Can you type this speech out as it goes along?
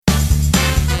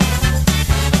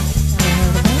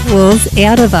jewels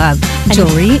out of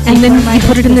jewelry and then you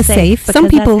put it in the safe. Some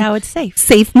people, that's how it's safe.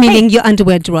 Safe meaning your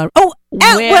underwear drawer. Oh, we're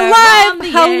live.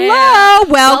 Hello.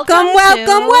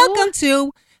 Welcome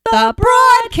to the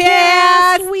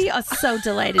broadcast. We are so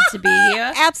delighted to be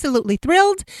here. Absolutely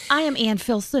thrilled. I am Ann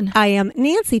Filson. I am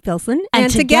Nancy Filson. And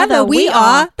together we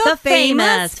are the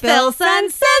famous Filson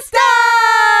Sisters.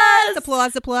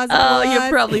 Applause. Oh, you're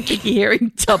probably thinking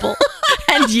hearing double.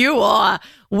 And you are.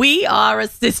 We are a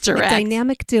sister act.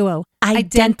 Dynamic duo.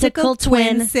 Identical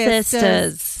twin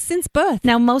sisters. Since birth.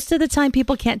 Now, most of the time,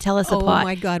 people can't tell us apart. Oh,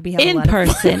 my God. We have in a lot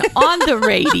person, on the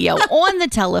radio, on the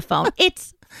telephone.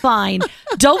 It's fine.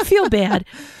 Don't feel bad.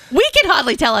 We can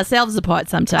hardly tell ourselves apart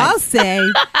sometimes. I'll say.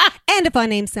 And if our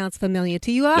name sounds familiar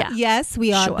to you, yes,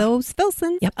 we are those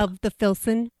Filsons of the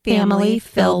Filson family.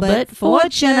 Filbert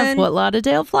Fortune of Fort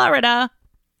Lauderdale, Florida.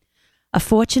 A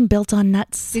fortune built on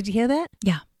nuts. Did you hear that?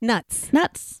 Yeah. Nuts.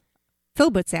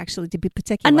 Filbert's actually, to be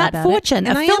particular a nut about fortune.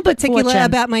 It. And a I am particular fortune.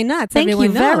 about my nuts. Thank Everyone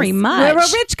you very knows. much. We're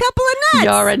a rich couple of nuts.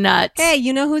 You're a nut. Hey,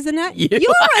 you know who's a nut? You're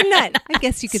a nut. I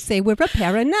guess you could say we're a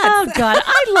pair of nuts. Oh, God.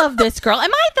 I love this girl. Am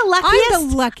I the luckiest? I'm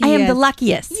the luckiest. I am the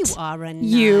luckiest. You are a nut.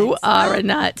 You are a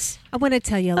nut. I want to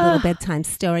tell you a little bedtime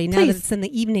story now that it's in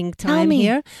the evening Tell time me.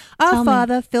 here. Our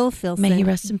father, Phil Filson. May he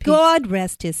rest in peace. God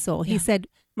rest his soul. He said,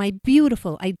 my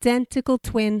beautiful, identical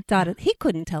twin daughter. He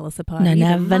couldn't tell us apart. No,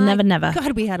 either. never.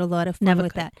 God, we had a lot of fun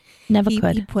with that. Never He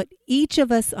could. put each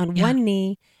of us on one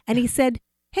knee and he said,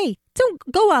 hey, don't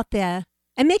go out there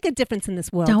and make a difference in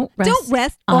this world. Don't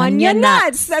rest on your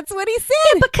nuts. That's what he said.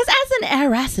 Yeah, because as an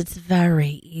heiress, it's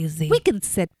very easy. We could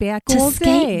sit back to all day,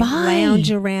 skate by.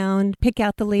 lounge around, pick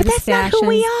out the latest But that's fashions. not who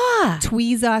we are.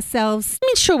 Tweeze ourselves. I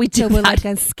mean, sure we do till we're that. like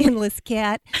a skinless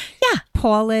cat. Yeah.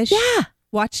 Polish. Yeah.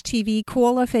 Watch TV,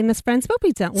 call our famous friends, but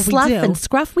we don't. Well, Sluff we do. and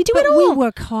scruff. We do but it all. we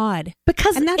work hard.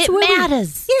 Because and that's it where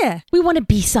matters. Yeah. We want to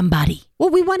be somebody. Well,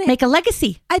 we want to make a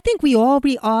legacy. I think we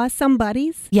are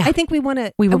somebodies. Yeah. I think we want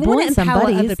to. We were born empower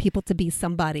somebodies. other people to be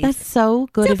somebodies. That's so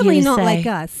good Definitely of you to not say. like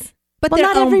us. But well, their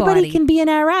not own everybody body. can be an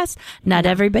heiress. Not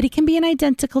everybody can be an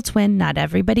identical twin. Not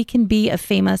everybody can be a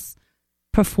famous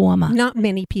performer. Not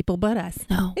many people but us.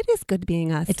 No. It is good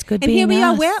being us. It's good and being us. And here we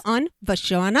are. We're on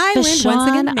Vashon Island. Vashon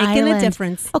once again, making Island. a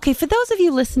difference. Okay, for those of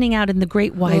you listening out in the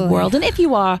great wide world, and if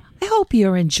you are, I hope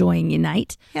you're enjoying your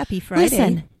night. Happy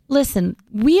Friday. Listen,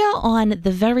 we are on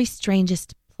the very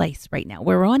strangest place right now.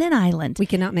 We're on an island. We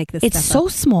cannot make this It's stuff so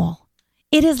up. small.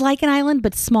 It is like an island,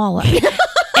 but smaller.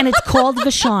 And it's called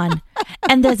Vashon.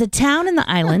 And there's a town in the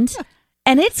island,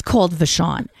 and it's called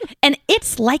Vashon. And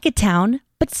it's like a town,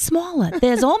 but smaller.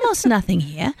 There's almost nothing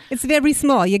here. It's very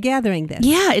small. You're gathering this.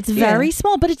 Yeah, it's very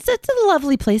small, but it's a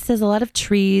lovely place. There's a lot of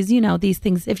trees, you know, these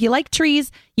things. If you like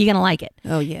trees, you're going to like it.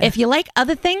 Oh, yeah. If you like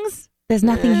other things, there's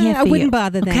nothing here for I wouldn't you.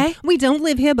 bother them. Okay? We don't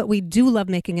live here, but we do love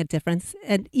making a difference.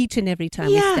 And each and every time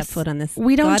we step foot on this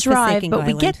we don't drive, godforsaken but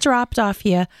island. we get dropped off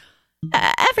here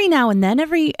every now and then,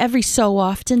 every so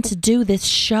often to do this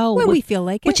show. When we feel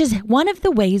like it. Which is one of the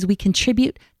ways we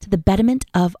contribute to the betterment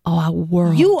of our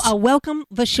world. You are welcome,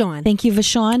 Vashon. Thank you,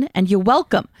 Vashon, and you're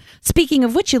welcome. Speaking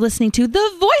of which, you're listening to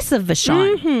The Voice of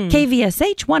Vashon,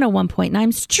 KVSH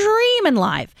 101.9, streaming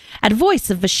live at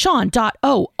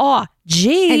voiceofvashon.org.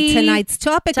 And tonight's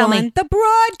topic Tell on me. the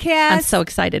broadcast. I'm so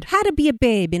excited. How to be a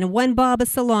babe in a one barber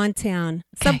salon town.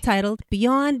 Okay. Subtitled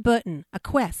Beyond Burton, a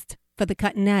quest for the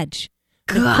cutting edge.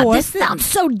 And of God, course, this sounds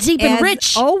so deep and as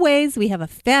rich. always, we have a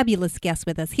fabulous guest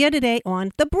with us here today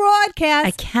on the broadcast.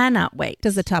 I cannot wait.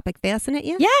 Does the topic fascinate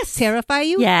you? Yes. Terrify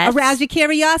you? Yes. Arouse your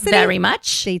curiosity? Very much.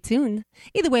 Stay tuned.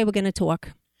 Either way, we're going to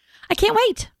talk. I can't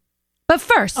wait. But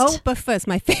first, But first,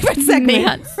 my favorite segment.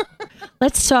 Nance,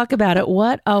 let's talk about it.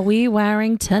 What are we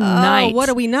wearing tonight? Oh, what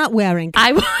are we not wearing?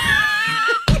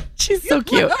 She's so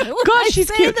cute. Why would God, I she's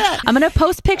say cute. that? I'm going to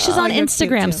post pictures on you're cute,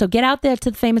 Instagram. too. So get out there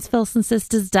to the famous Filson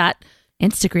Sisters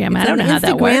Instagram. I don't know how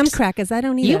that Instagram works. crackers. I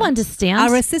don't either. You understand?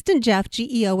 Our assistant Jeff,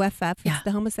 Geoff, it's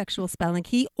the homosexual spelling.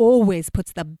 He always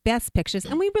puts the best pictures,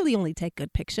 and we really only take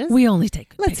good pictures. We only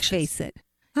take Let's pictures. face it.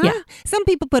 Huh? Yeah. Some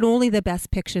people put only the best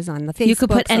pictures on the Facebook. You could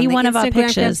put any one of our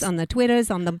pictures. on the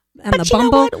Twitters, on the But you know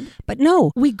Bumble. what? But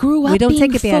no, We grew up We don't being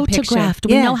take a bad picture. photographed.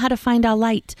 We Yeah. know how to find our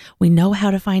light. We know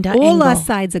how to find our all angle. our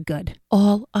sides are good.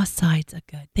 All our sides are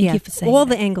good. Thank you for saying all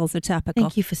that. the angles are topical.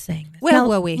 Thank you for saying this. Where now,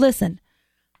 were we? Listen.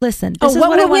 This Oh, is what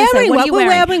what I we're want to say. wearing, What are what you we're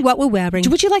wearing? wearing, what we're wearing.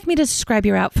 Would you like me to describe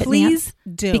your outfit, Please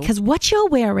Nance? do. Because what you're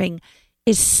wearing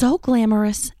is so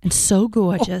glamorous and so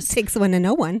gorgeous. Takes one to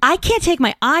know one. I can't take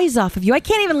my eyes off of you. I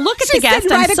can't even look at the She's guest.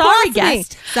 sitting right I'm sorry, across me.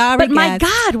 guest. Sorry, but my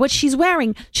guest. God, what she's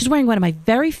wearing one of my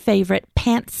very favorite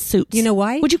pantsuits. You know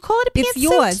why? Would you call it a pantsuit? It's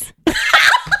yours.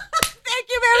 Thank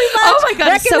you very much. Oh my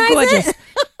God, it's so Recognize gorgeous. it?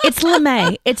 It's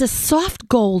lame. It's a soft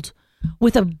gold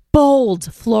with a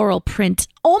bold floral print,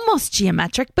 almost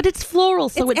geometric, but it's floral,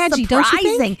 so it's edgy, surprising. don't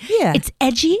you think? Yeah. It's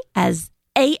edgy as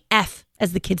AF,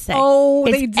 as the kids say. Oh,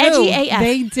 it's they do. Edgy AF.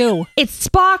 They do. It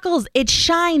sparkles. It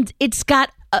shines. It's got.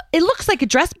 It looks like a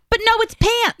dress, but no, it's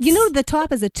pants. You know, the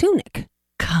top is a tunic.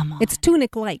 Come on. It's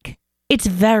tunic-like. It's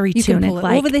very You can pull it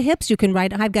tunic-like. over the hips. You can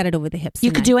ride. I've got it over the hips.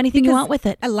 You could do anything you want with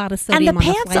it. A lot of And sodium the on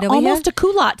pants flight are over almost here. a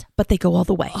culotte, but they go all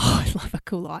the way. Oh, I love a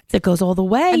culotte. It goes all the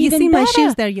way. Have you even seen my better.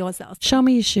 shoes? They're yours also. Show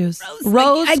me your shoes. I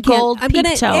Rose can't- gold I'm peep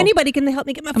gonna. toe. Anybody can help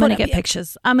me get my I'm foot going to up get here.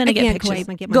 pictures. I'm going to I get can't pictures. wait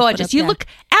to get my foot Gorgeous. up You there. look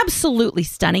absolutely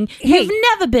stunning. Hey, You've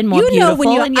never been more You beautiful know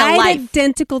when your in your life.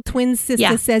 identical twin sister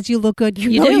Yeah. says you look good, you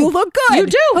You know do. you look good. You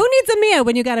do. Who needs a mirror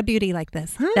when you got a beauty like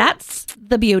this? Huh? That's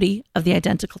the beauty of the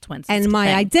identical twins. And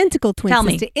my identical twin Tell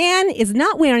me. sister, Anne, is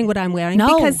not wearing what I'm wearing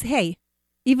No. because, hey,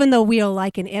 even though we are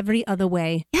alike in every other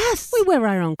way, Yes. we wear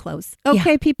our own clothes.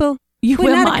 Okay, people? You We're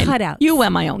wear not mine. a cutout. You wear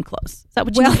my own clothes. Is that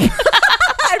what you Well, mean?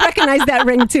 I recognize that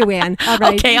ring too, Anne. All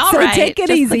right. Okay, all so right. take it Just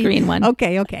the easy. green one.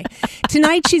 Okay.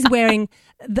 Tonight she's wearing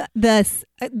this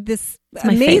my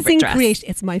favorite amazing dress. creation.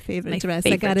 It's my favorite My dress, I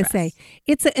favorite gotta dress. say.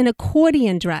 It's an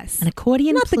accordion dress. An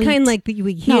accordion Not the pleat. kind like that you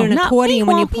hear No, an not accordion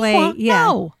when you peequant, play. peequant. Yeah.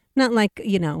 No. Not like,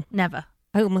 Never.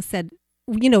 I almost said,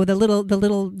 the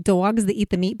little dogs that eat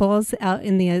the meatballs out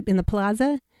in the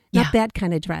plaza. Not Yeah. that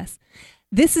kind of dress.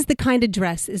 This is the kind of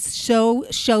dress is show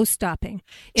stopping.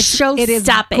 It is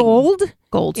Show-stopping.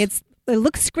 gold. It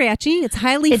looks scratchy. It's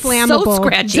highly It's flammable. so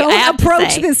scratchy, I Don't have to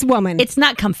approach say. this woman. It's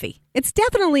not comfy. It's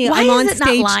definitely. Why I'm on is it not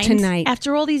stage lined? tonight.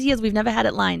 After all these years, we've never had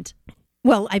it lined.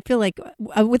 Well, I feel like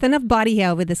with enough body hair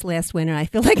over this last winter, I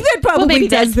feel like that probably maybe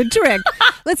does that- the trick.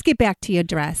 Let's get back to your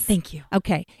dress. Thank you.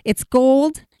 Okay. It's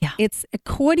gold. Yeah. It's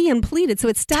accordion pleated. So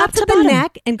it stops to at the bottom.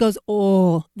 neck and goes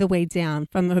all the way down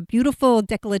from her beautiful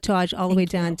décolletage all the way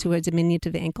down to her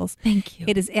diminutive ankles. Thank you.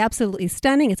 It is absolutely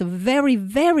stunning. It's a very,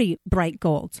 very bright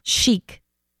gold. Chic.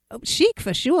 Oh, chic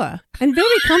for sure. And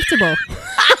very comfortable.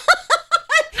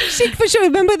 Chic for sure.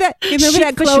 Remember that? Chic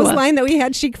that for clothesline that we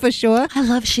had? Chic for sure. I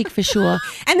love chic for sure.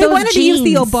 And they Those wanted to use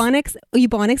the jeans.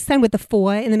 Ebonics sign with the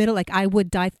 4 in the middle, like I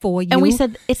would die for you. And we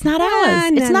said, it's not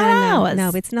ours. No, It's not no. ours. No,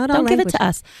 it's not our Don't give it language. to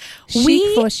us.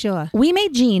 Chic for sure. We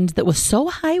made jeans that were so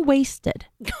high-waisted.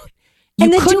 You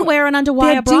And they're couldn't wear an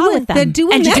underwire they're bra doing- with them. they're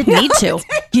doing and you that didn't need to.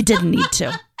 You didn't need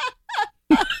to.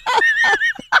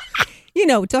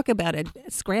 Talk about a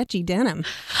scratchy denim.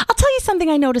 I'll tell you something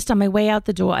I noticed on my way out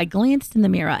the door. I glanced in the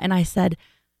mirror and I said,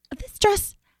 this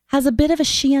dress has a bit of a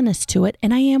sheerness to it,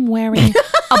 and I am wearing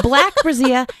a black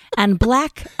brassiere and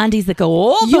black undies that go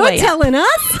all the way You're up. telling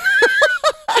us?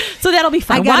 So that'll be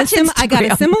fun. I got Watch a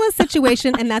Instagram. similar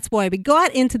situation, and that's why we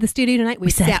got into the studio tonight. We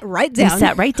sat right down. We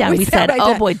sat right down. We sat said, right oh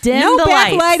down. boy, dim no the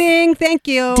lights. backlighting. Thank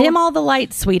you. Dim all the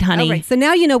lights, sweet honey. All right, so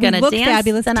now we Gonna look dance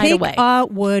fabulous. the night Take away. our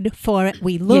word for it.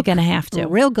 We look You're going to have to.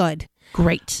 real good.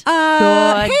 Great.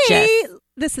 Hey, Gorgeous.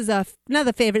 this is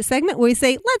another favorite segment where we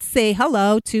say, let's say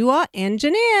hello to our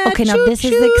engineer. Okay, now Choo, this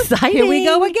is choo. exciting. Here we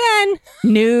go again.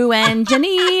 New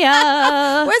engineer.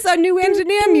 Where's our new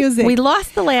engineer music? We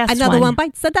lost the last Another one. one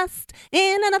bites the dust,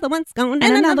 and another one's gone,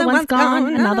 And another one's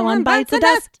gone. Another one bites the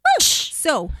dust.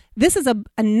 So this is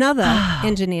another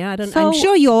engineer. I'm So-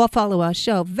 sure you all follow our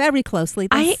show very closely.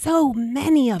 There's I- so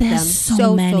many of them. There's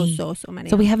so many. So many.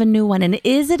 So we have a new one. And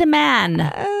is it a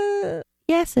man?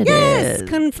 Yes, it is.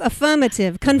 Yes,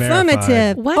 affirmative. Confirmative.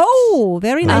 Verified. What? Oh,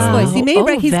 very nice Wow.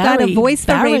 voice. He's got a Very voice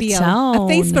for radio. A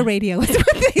face for baritone. radio.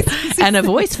 And a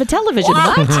voice for television.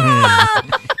 What?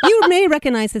 You may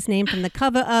recognize his name from the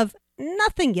cover of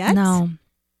Nothing Yet. No.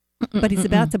 But he's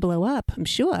about to blow up, I'm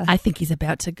sure. I think he's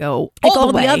about to go Like all all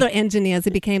the way. the other engineers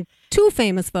who became too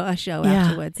famous for our show Yeah.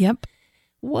 afterwards. Yep.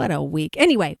 What a week.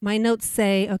 Anyway, my notes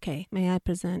say, okay, may I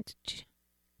present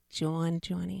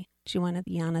Johnny,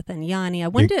 Jonathan, Yanni. I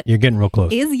wonder, You're getting real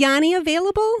close. is Yanni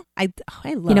available? I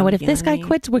love You know what? If this guy Yanni.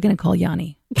 quits, we're going to call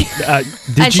Yanni. Did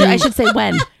I should say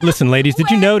when. Listen, ladies, did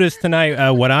you notice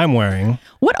tonight what I'm wearing?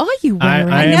 What are you wearing?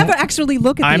 I I am- never actually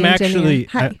look at I'm the engineer.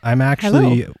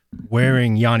 actually Hello.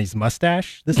 wearing Yanni's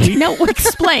mustache this week. No,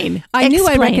 explain. I knew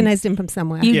I Explain. recognized him from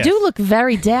somewhere. You Yes. do look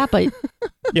very dapper.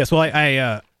 Yes, well,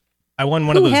 I won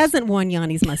one Who of those. hasn't worn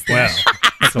Yanni's Well, mustache?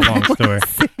 that's a long story.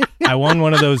 I won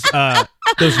one of those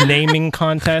naming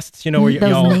contests, where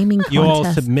Those naming you all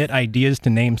contests. submit ideas to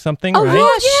name something, Oh,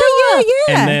 right?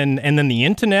 yeah. And then the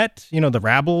internet, the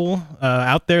rabble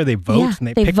out there, they vote Yeah, and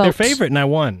they they pick their vote. favorite, and I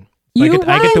won. I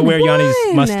get to wear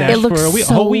Yanni's mustache It looks for a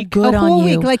so whole week. good a whole on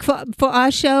you. week, like for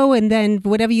our show, and then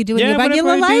whatever you do in your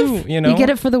regular life. You know, You get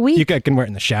it for the week. You can wear it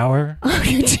in the shower.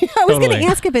 I was going to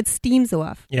ask if it steams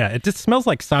off. Yeah, it just smells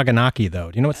like saganaki,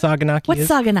 though. Do you know what saganaki What's is?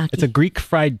 saganaki? It's a Greek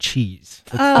fried cheese.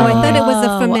 I thought it was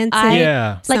a fermented.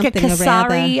 Yeah. Like a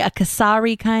kasari.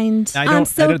 kasari kind.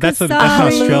 That's an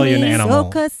Australian animal.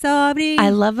 So kasari. I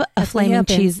love a flaming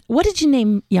cheese. What did you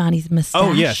name Yanni's mustache?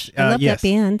 Oh, yes. I love that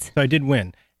band. So I did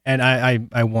win. And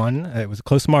I won. It was a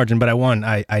close margin, but I won.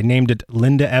 I named it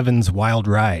Linda Evans' Wild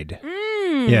Ride.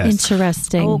 Yes.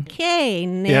 Interesting. Okay.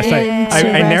 Yes,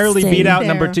 I narrowly beat out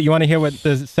number 2. You want to hear what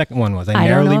the second one was? I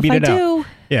narrowly beat it out.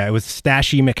 Yeah, it was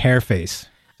Stashy McHairface.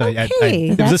 So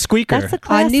it was a squeaker. That's a Our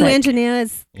classic. new engineer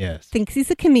thinks he's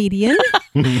a comedian.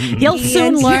 He'll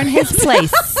soon learn his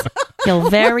place. He'll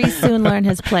very soon learn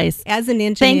his place. As an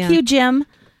engineer. Thank you, Jim.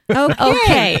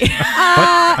 Okay.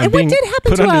 I'm what being did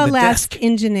happen put to under our the last desk.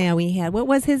 engineer we had? What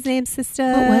was his name, sister?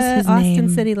 What was his Austin name?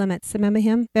 City Limits. Remember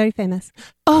him? Very famous.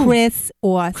 Oh, Chris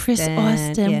Austin. Chris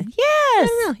Austin. Yeah. Yes. I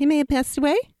don't know. He may have passed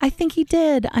away. I think he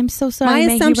did. I'm so sorry. My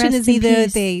May he assumption rest is in either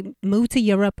peace. they move to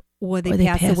Europe or they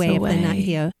pass away if they're not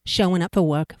here showing up for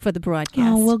work for the broadcast.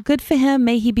 Oh, well, good for him.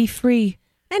 May he be free.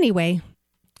 Anyway,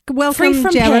 welcome, Free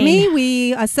from Jeremy. pain.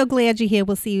 We are so glad you're here.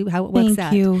 We'll see how it works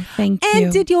out. Thank you.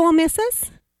 And did you all miss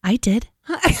us? I did.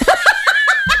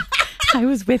 I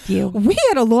was with you. We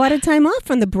had a lot of time off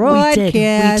from the broadcast.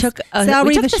 We took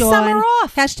the summer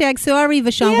off. Hashtag sorry,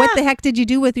 Vashon. Yeah. What the heck did you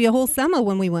do with your whole summer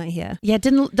when we weren't here? Yeah, it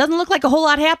doesn't look like a whole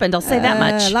lot happened. I'll say that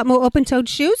much. A lot more open-toed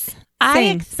shoes? I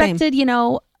expected,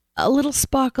 a little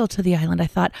sparkle to the island. I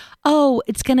thought,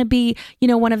 it's going to be,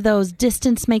 one of those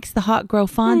distance makes the heart grow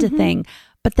fonder thing.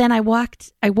 But then I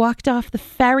walked off the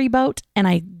ferry boat and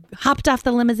I hopped off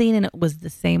the limousine and it was the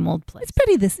same old place.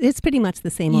 It's pretty much the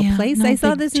same old place. no I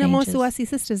saw big there's no more changes. Saucy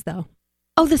sisters though.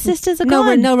 Oh, the sisters are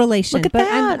gone. No relation. Look at but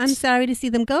that. I'm sorry to see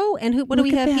them go. And what do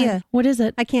we Look at have that. here? What is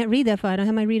it? I can't read that far. I don't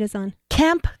have my readers on.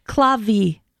 Camp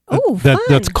Clavi. Oh, fun.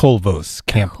 That's Colvos.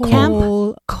 Camp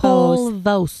Colvos.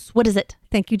 Colvos. What is it?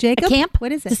 Thank you, Jacob. A camp?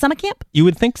 What is It's a it? summer camp? You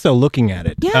would think so looking at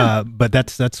it. Yeah. But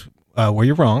that's where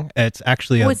you're wrong. It's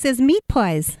actually it says meat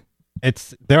pies.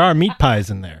 there are meat pies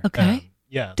in there. Okay.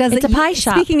 Yeah. It's a pie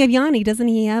shop. Speaking of Yanni, doesn't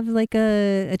he have like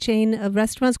a chain of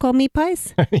restaurants called Meat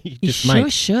Pies? You You just sure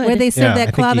might. should. Where they serve Yeah, that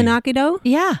I think clavinaki dough?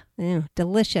 Yeah. Yeah,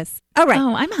 delicious. All right.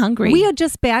 Oh, I'm hungry. We are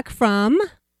just back from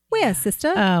where,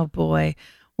 sister? Oh, boy.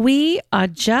 We are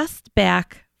just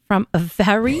back from a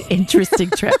very interesting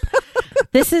trip.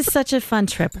 This is such a fun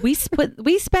trip. We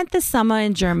spent the summer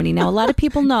in Germany. Now, a lot of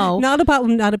people know Not about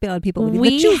people.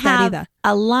 we choose that have either.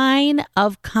 a line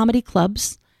of comedy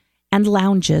clubs and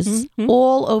lounges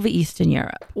all over Eastern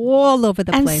Europe. All over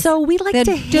the And place. so we like They're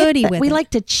to dirty with we it. like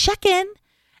to check in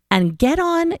and get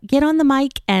on the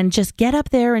mic and just get up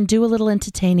there and do a little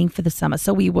entertaining for the summer.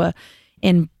 So we were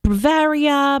in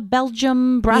Bavaria,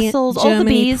 Belgium, Brussels, all the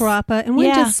Germany bees. proper. And one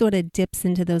just sort of dips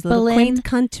into those little Berlin. quaint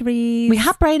countries. We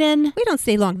hop right in. We don't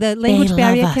stay long. The language love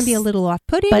barrier us. can be a little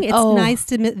off-putting. But, it's nice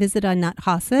to visit our nut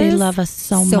houses. They love us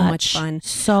so much fun.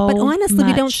 But honestly,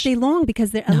 we don't much. stay long because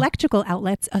their electrical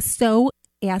outlets are so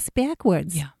ass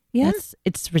backwards. Yeah. Yeah.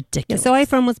 It's ridiculous. So I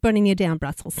was burning you down,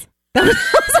 Brussels. That was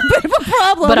a bit of a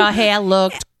problem. But our hair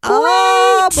looked great.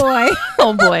 Oh, boy.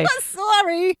 Oh, boy.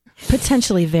 Sorry.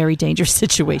 Potentially very dangerous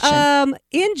situation.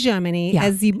 In Germany,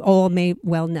 as you all may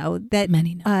well know, that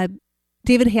Many know.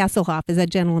 David Hasselhoff is a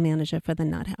general manager for the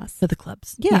Nut House. For the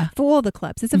clubs. Yeah, for all the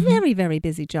clubs. It's a very, very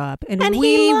busy job. And he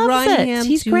we loves run it. him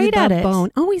He's to great the at it. bone.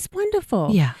 Oh, he's wonderful.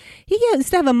 Yeah. He used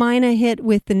to have a minor hit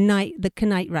with the Knight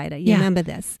Rider. You remember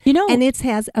this? And it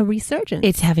has a resurgence.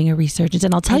 It's having a resurgence.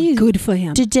 And I'll tell you. Good for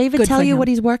him. Did David Good tell for you him. what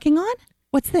he's working on?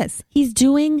 What's this? He's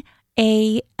doing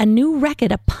a new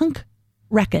record, a punk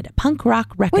rock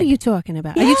record. What are you talking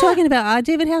about? Yeah. Are you talking about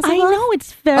David Hasselhoff? I know,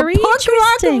 it's very a punk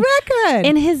interesting. rock record.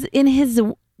 In his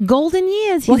golden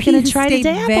years, he's going to try to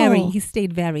dabble. He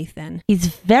stayed very thin. He's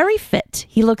very fit.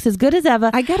 He looks as good as ever.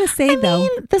 I gotta say, though,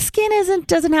 mean, the skin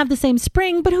doesn't have the same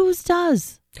spring, but whose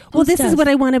does? Well, this is what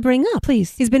I want to bring up.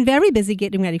 Please. He's been very busy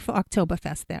getting ready for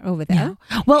Oktoberfest over there.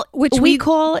 Yeah. Well, which we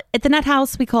call at the Nut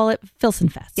House, we call it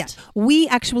Filsenfest. Yeah. We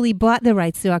actually bought the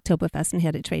rights to Oktoberfest and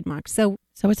had it trademarked. So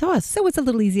it's ours. So it's a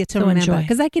little easier to remember.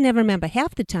 Because I can never remember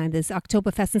half the time there's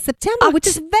Oktoberfest in September, which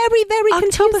is very, very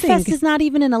confusing. Oktoberfest is not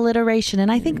even an alliteration,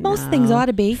 and I think most things ought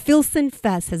to be.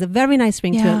 Filsenfest has a very nice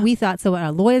ring to it. We thought so.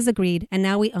 Our lawyers agreed, and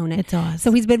now we own it. It's ours.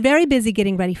 So he's been very busy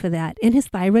getting ready for that. And his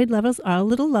thyroid levels are a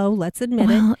little low, let's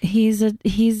admit it.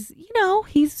 Well,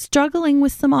 he's struggling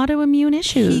with some autoimmune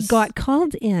issues. He got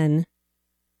called in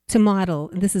to model.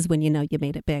 This is when you know you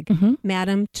made it big.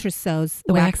 Madame Tussauds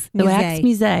The Wax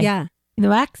Musée. Yeah. The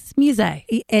Wax Musée.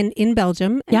 And in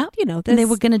Belgium. And, and they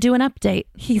were going to do an update.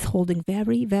 He's holding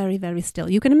very, very, very still.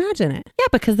 You can imagine it. Yeah,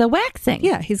 because they're waxing.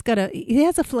 Yeah, he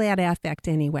has a flat affect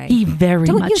anyway. He very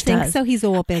Don't much you think does. so? He's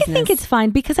all business. I think it's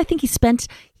fine because I think he spent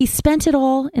it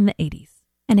all in the 80s.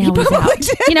 And now he's probably out.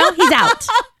 did. He's out.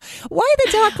 Why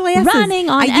the dark glasses? Running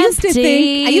on I used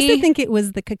empty. I used to think it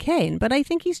was the cocaine, but I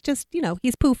think he's just,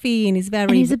 he's poofy and he's very...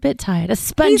 And he's a bit tired.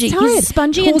 Spongy. He's tired. He's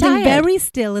spongy Holding and tired. very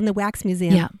still in the wax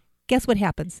museum. Yeah. Guess what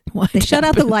happens? What they shut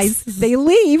out the lights. They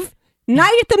leave.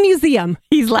 Night at the museum.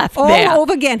 He's left all there.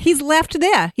 over again. He's left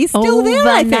there. He's still there,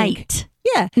 I think. Overnight.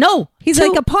 Yeah. No. He's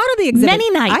like a part of the exhibit.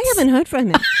 Many nights. I haven't heard from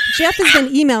him. Jeff has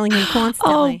been emailing him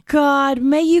constantly. Oh, God.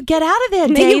 May you get out of there,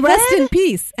 May David. you rest in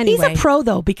peace. Anyway. He's a pro,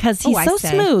 though, because he's so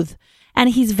smooth. And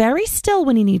he's very still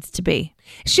when he needs to be.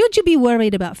 Should you be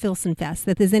worried about Filson Fest?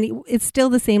 That there's it's still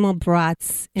the same old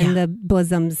brats and the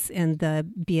bosoms and the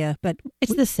beer, but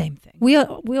it's the same thing.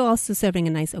 We're also serving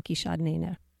a nice oaky Chardonnay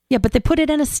now. Yeah, but they put it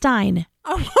in a stein.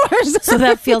 Of course. So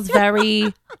that feels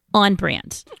very on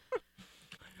brand.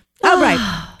 All right.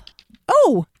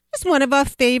 Oh, it's one of our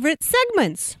favorite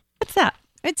segments. What's that?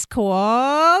 It's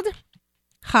called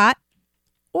Hot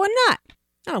or Not.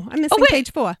 Oh, I'm missing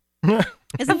page 4.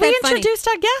 Have we introduced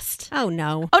our guest? Oh,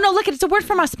 no. Oh, no, look, it's a word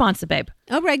from our sponsor, babe.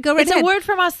 All right, go right ahead. It's a word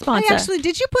from our sponsor.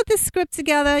 Did you put this script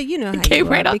together? You know how it came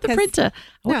you right off the printer.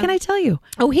 What can I tell you?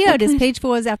 Oh, here it is. Page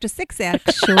 4 is after 6,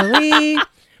 actually.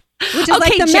 Which is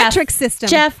like the metric system.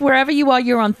 Jeff, wherever you are,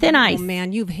 you're on thin ice. Oh,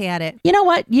 man, you've had it. You know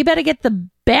what? You better get the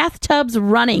bathtubs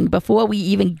running before we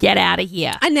even get out of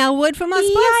here. And now word from our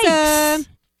sponsor.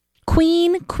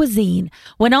 Queen Cuisine.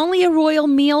 When only a royal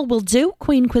meal will do,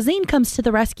 Queen Cuisine comes to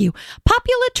the rescue.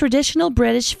 Popular traditional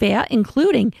British fare,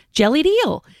 including jellied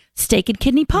eel, steak and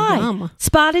kidney pie,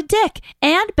 spotted dick,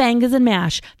 and bangers and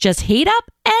mash. Just heat up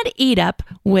and eat up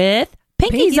with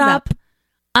Pinkies Up.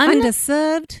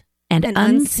 Underserved and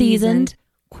unseasoned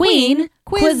Queen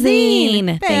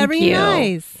Cuisine. Very Thank you.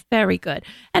 Nice. Very good.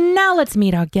 And now let's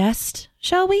meet our guest,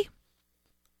 shall we?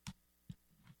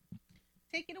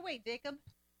 Take it away, Jacob.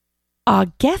 Our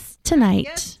guest tonight.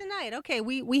 Okay,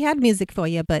 we had music for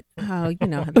you, but you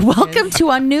know. Welcome to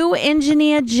our new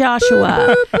engineer,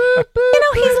 Joshua.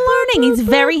 He's learning. He's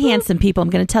very handsome, people.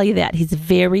 I'm going to tell you that. He's a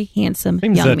very handsome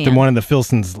young man. One of the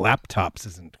Filson's laptops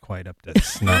isn't quite up to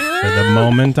snuff for the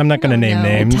moment. I'm not going to name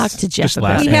names. Talk to Jeff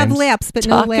about it. We have laps, but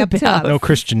no laptop. No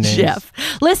Christian names. Jeff.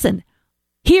 Listen,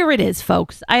 here it is,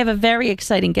 folks. I have a very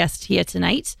exciting guest here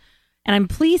tonight, and I'm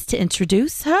pleased to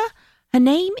introduce her. Her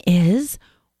name is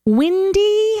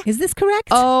Windi. Is this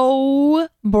correct? O'Brien.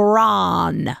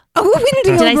 Windi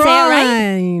Did O'Brien. I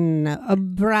say it right?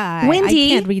 O'Brien. Windi, I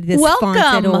can't read this font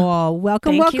at all.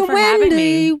 Welcome, Thank you for having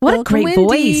me. What a great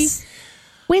voice.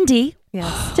 Windi,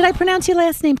 yes. Did I pronounce your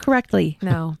last name correctly?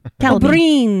 No.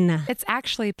 O'Brien. It's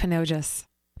actually Pinogus.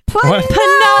 Pinogus.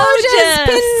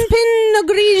 Pinot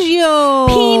Grigio.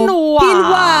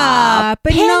 Pinois.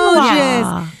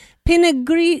 Pinogus. Pinot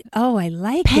Grigio. Oh, I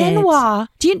like Pinois.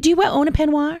 Do you own a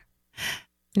peignoir?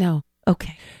 No.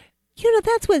 Okay.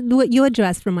 That's what your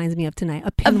dress reminds me of tonight.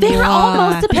 A peignoir.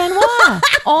 Almost a peignoir.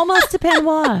 Almost a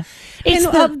peignoir. It's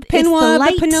the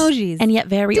light, Pinogus. and yet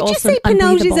very Did also you say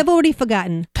Pinogus? I've already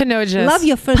forgotten. Pinogus. Love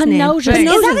your first name. Is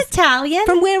that Italian?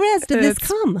 From where else did this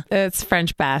come? It's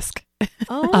French Basque.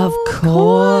 Oh, of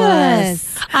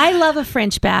course. I love a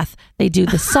French bath. They do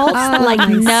the salts like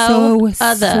no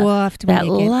other. Soft that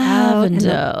lavender.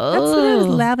 That's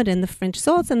lavender and the French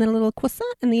salts and then a little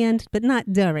croissant in the end, but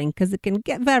not during because it can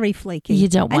get very flaky. You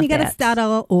don't want And you got to that. start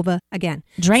all over again.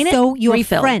 Drain it. So you're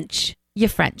refill. French. You're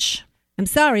French. I'm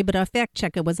sorry, but our fact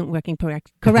checker wasn't working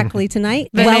correctly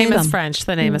tonight. The name is French.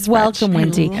 Welcome,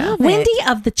 Windi.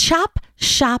 Windi of the Chop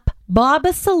Shop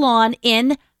Barber Salon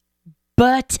in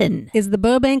Burton. Is the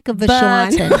Burbank of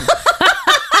Vashon. Burton.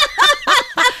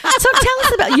 So tell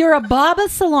us about, you're a barber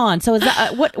salon. So is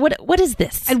that, what is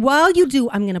this? And while you do,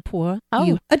 I'm going to pour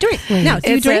you a drink. Now,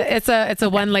 do you drink? It's a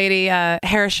one lady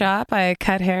hair shop. I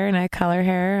cut hair and I color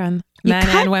hair on men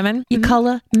and women. You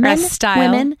color men,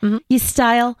 women. Mm-hmm. You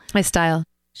style. I style.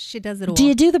 She does it all. Do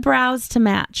you do the brows to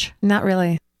match? Not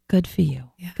really. Good for you.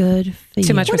 Yeah. Good for you.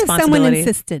 Too much what responsibility. If someone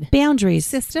insisted? Boundaries.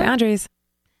 Sister?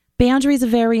 Boundaries are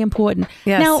very important.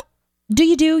 Yes. Now, do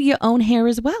you do your own hair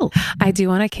as well? I do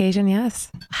on occasion,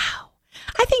 yes. Wow.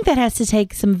 I think that has to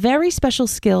take some very special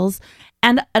skills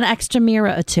and an extra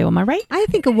mirror or two. Am I right? I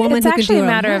think a woman It's who actually could do a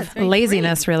matter her of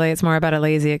laziness, really. It's more about a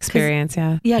lazy experience,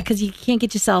 yeah. Yeah, because you can't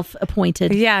get yourself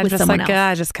appointed Yeah, with just someone like,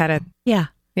 else. just cut it. Yeah.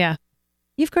 Yeah.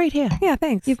 You have great hair. Yeah,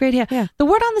 thanks. You have great hair. Yeah. The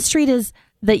word on the street is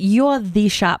that you're the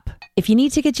shop if you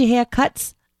need to get your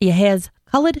hair's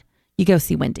colored, you go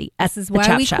see Windi. This is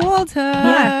why we called her.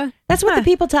 Yeah. That's what the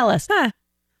people tell us.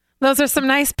 Those are some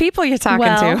nice people you're talking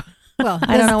to. Well,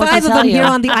 there's 5 of them here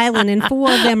on the island, and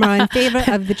 4 of them are in favor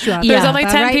of the truck. There's only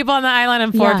 10 people on the island,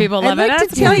 and 4 people love it. I'd like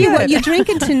to tell you what you're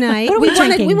drinking tonight. What are we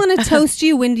drinking? We want to toast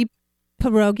you, Windi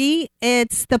Pierogi.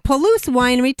 It's the Palouse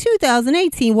Winery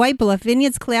 2018 White Bluff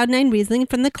Vineyards Cloud9 Riesling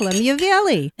from the Columbia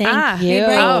Valley. Thank you.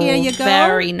 Here you go.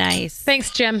 Very nice.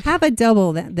 Thanks, Jim. Have a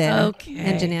double there, okay.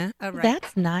 engineer. All right.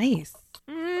 That's nice.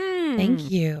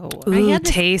 Thank you. Ooh,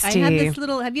 tasty. I had this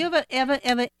little. Have you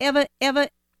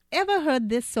ever heard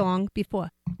this song before?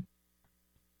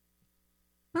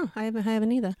 Oh, I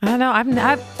haven't either. I don't know.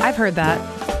 I've heard that.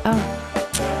 Oh.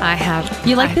 I have.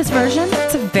 You like this version?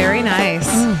 It's very nice.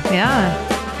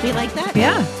 Yeah. Do you like that?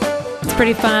 Yeah. It's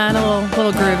pretty fun. A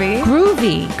little groovy.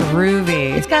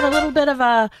 Groovy. It's got a little bit of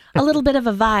a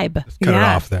vibe. Cut it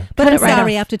off there. But I'm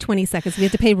sorry. After 20 seconds, we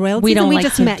have to pay royalties. We don't and we like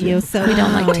just to met you, so we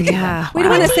don't like to. Yeah. We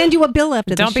don't want to send you a bill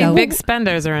after the show. Don't be big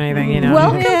spenders or anything, you know.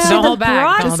 Welcome to Don't the hold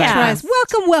back. broadcast.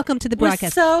 Welcome to the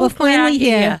broadcast. We're finally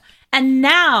here. And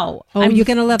now I'm you're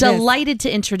gonna love delighted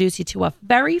to introduce you to our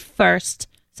very first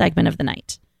segment of the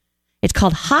night. It's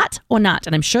called Hot or Not,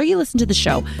 and I'm sure you listen to the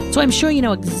show, so I'm sure you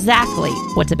know exactly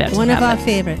what's about to happen. One of our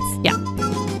favorites. Yeah.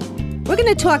 We're going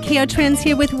to talk hair trends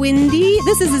here with Windi.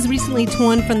 This is recently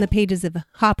torn from the pages of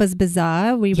Harper's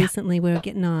Bazaar. We recently were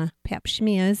getting our pap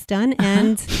smears done,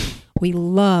 and we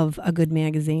love a good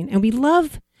magazine, and we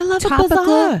love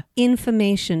topical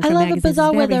information. I love a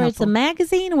bazaar, whether helpful. it's a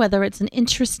magazine, whether it's an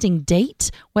interesting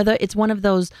date, whether it's one of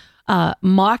those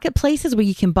marketplaces where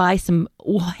you can buy some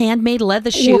handmade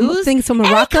leather shoes. Things from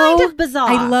Morocco. Any kind of bazaar.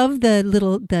 I love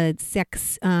the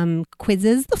sex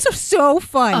quizzes. Those are so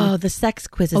fun. Oh, the sex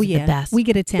quizzes are the best. We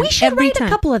get a 10 We should every write time. a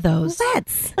couple of those.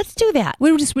 Let's do that.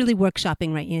 We're just really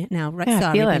workshopping right now. Right? Yeah,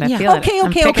 sorry. I feel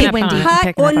it. Okay, Windi.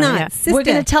 Hot or not? Sister. We're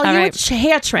going to tell you right. a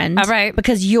hair trend. All right.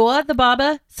 Because you're the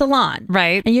Barber Salon.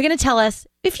 Right. And you're going to tell us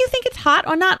if you think it's hot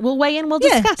or not. We'll weigh in. We'll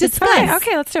discuss. Discuss. Okay,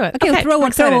 okay, let's do it. Okay, throw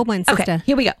one, sister. Okay,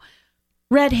 here we go.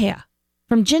 Red hair.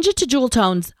 From ginger to jewel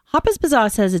tones, Harper's Bazaar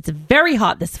says it's very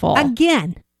hot this fall.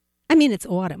 Again. I mean, it's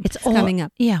autumn. It's coming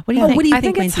up. Yeah. What do you think? I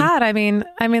think it's hot. I mean,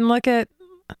 look at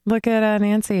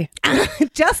Nancy.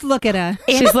 Just look at her.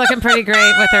 She's looking pretty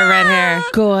great with her red hair.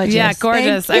 Gorgeous. Yeah,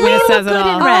 gorgeous. Thank I mean, you. it says it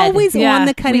all. Always on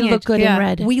the cutting edge. We look good in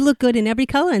red. We look good in every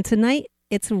color, and tonight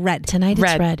it's red. Tonight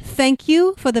it's red. Thank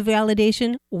you for the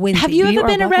validation, Windi. Have you ever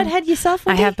been a redhead yourself,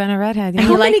 Windi? I have been a redhead.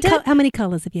 Yeah. How many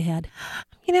colors have you had?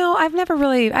 You know, I've never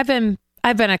really. I've been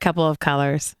a couple of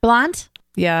colors. Blonde?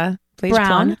 Yeah. Bleach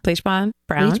Brown. blonde,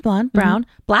 brown. Bleach blonde, brown.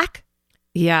 Black?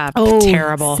 Yeah. Oh,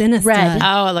 terrible. Sinister. Red.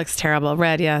 Oh, it looks terrible.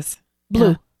 Red, yes. Blue.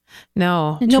 Yeah.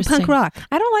 No. No punk rock.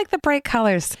 I don't like the bright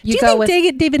colors. Do you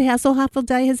think David Hasselhoff will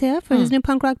dye his hair for his new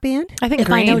punk rock band? I think if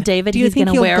green. I know David, he's going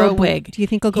to wear a wig. Do you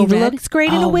think he'll go he red? Looks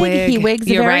great in a wig. He wigs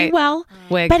You're very right. well.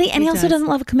 Wig. But he also doesn't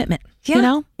love a commitment. Yeah. You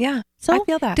know? Yeah. So I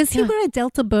feel that. Does he wear a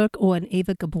Delta Burke or an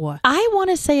Ava Gabor? I want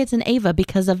to say it's an Ava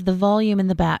because of the volume in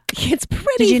the back. It's pretty.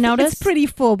 Did you notice? It's pretty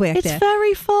full back there. It's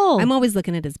very full. I'm always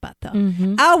looking at his butt, though.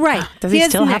 Mm-hmm. All right. Does he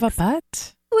still have a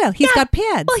butt? Well, he's got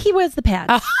pads. Well, he wears the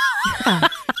pads.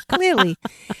 Clearly.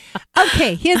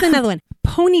 Okay, here's another one.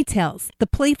 Ponytails, the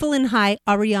playful and high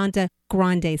Ariana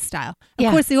Grande style.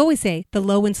 Of course, they always say the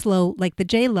low and slow, like the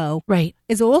J-Lo, right,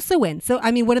 is also in. So,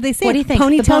 I mean, what do they say? What do you think?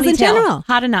 Ponytails in general.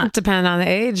 Hot or not? Depending on the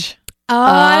age. Oh,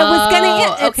 I was going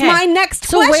to. It's my next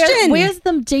question. Where's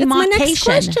the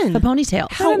demarcation for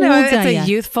ponytails? How old it's are a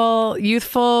you?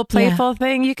 youthful, playful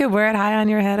thing. You could wear it high on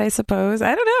your head, I suppose.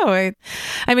 I don't know.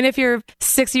 I mean, if you're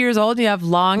 6 years old and you have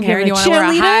long hair and you want to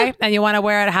wear it high, and you want to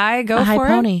wear it high, go a high for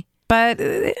pony.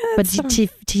 it. But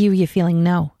to you, you're feeling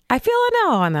no. I feel a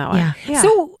no on that one. Yeah.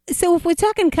 So if we're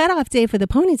talking cutoff day for the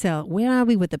ponytail, where are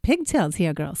we with the pigtails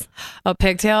here, girls? Oh,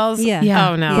 pigtails? Yeah.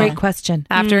 Oh, no. Great question.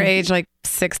 After age like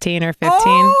 16 or 15.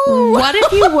 Oh! What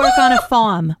if you work on a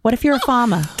farm? What if you're a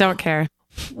farmer? Don't care.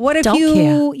 What if Don't you?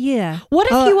 care. Yeah. What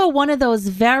if you are one of those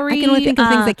very? I can only think of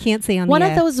things I can't say on one the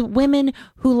of air. those women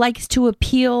who likes to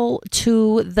appeal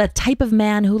to the type of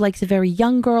man who likes a very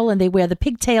young girl, and they wear the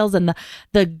pigtails and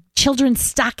the children's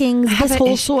stockings, this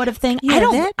whole sort of thing.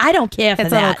 Yeah, I don't care for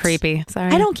It's that. a little creepy.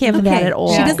 Sorry. I don't care for that at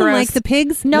all. She doesn't Gross. like the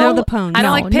pigs. No, the ponies. I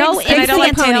don't like pigs. No, and I don't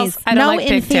like ponies. tails. I don't No like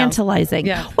pigtails. infantilizing.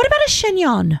 Yeah. What about a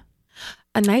chignon?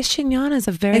 A nice chignon is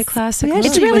a very classic yeah, look.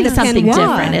 It's really with a something peignoir.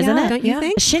 different, isn't it? Don't you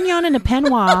think? A chignon and a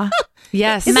peignoir.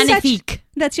 Yes. Magnifique.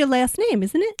 That's your last name,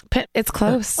 isn't it? It's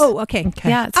close. Oh, okay.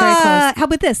 Yeah, it's very close. How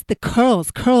about this? The curls.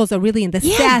 Curls are really in the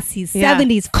sassy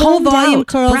 70s. Combed Full volume out,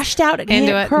 curls. brushed out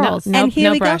into it. curls. And here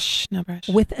no we brush. No brush.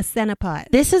 With a center part.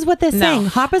 This is what they're saying.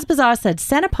 Harper's Bazaar said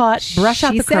center part, brush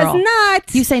out the curl. She says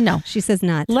not. You say no. She says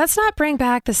not. Let's not bring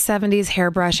back the 70s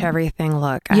hairbrush everything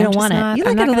look. You don't want it. You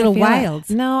like it a little wild.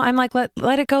 No, I'm like,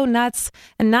 let it go nuts.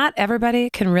 And not everybody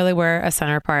can really wear a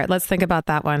center part. Let's think about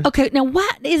that one. Okay, now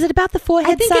what? Is it about the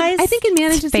forehead size? I think it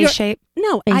manages face shape.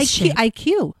 No,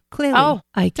 IQ, clearly. Oh,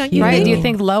 IQ. Don't you right. think? Do you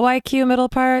think low IQ middle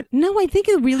part? No, I think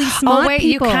it's really smart Oh, wait,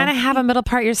 people. you kind of have a middle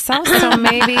part yourself. So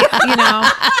maybe,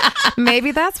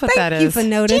 maybe that's what that is. Thank you for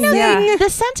noticing. Do you know the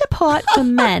center part for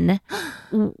men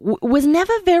was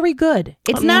never very good.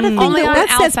 It's not a thing Only on that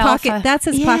says alfalfa. pocket. That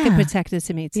says pocket protector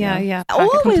to me too. Yeah.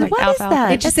 Always. What is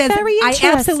that? It just That's says very I interesting.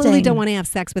 absolutely don't want to have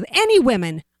sex with any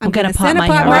women. I'm gonna going to part send a my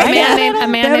part hair. right A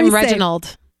man Very named safe.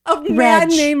 Reginald. A man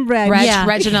named Reg. Yeah.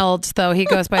 Reginald, though, he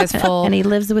goes by his full. And he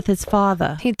lives with his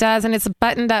father. He does, and it's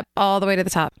buttoned up all the way to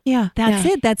the top. Yeah. That's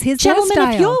it. That's his Gentlemen,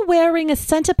 hairstyle. if you're wearing a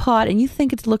center part and you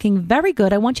think it's looking very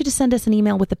good, I want you to send us an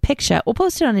email with a picture. We'll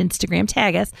post it on Instagram,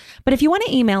 tag us. But if you want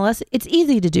to email us, it's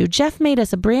easy to do. Jeff made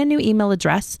us a brand new email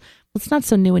address. Well, it's not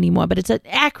so new anymore, but it's an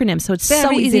acronym, so it's so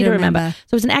Very easy to remember.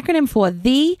 So it's an acronym for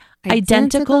The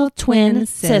Identical Twin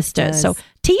Sisters. So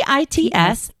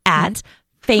TITS at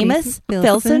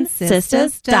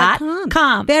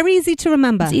famousfilsonsisters.com. Very easy to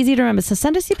remember. It's easy to remember. So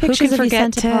send us your pictures of your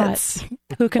center tits? part.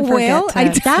 Who can forget Well,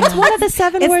 tits? That's one of the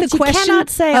 7 It's words the you question cannot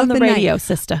say of on the the radio, night.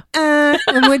 sister. And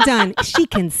we're done. She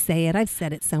can say it. I've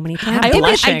said it so many times. I'm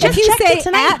blushing. I just you checked say it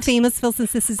tonight. at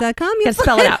famousfilsonsisters.com, you Gotta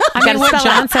spell it out. I mean, what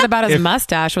John said about his If-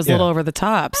 mustache was a little over the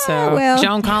top. So, well.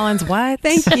 Joan Collins, what?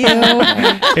 Thank you.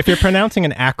 If you're pronouncing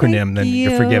an acronym, then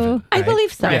you're forgiven. I right?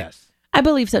 believe so. Yes. I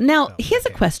believe so. Now, here's a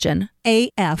question.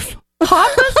 AF.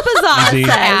 Harper's Bazaar Easy.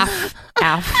 says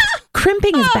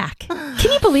crimping is back.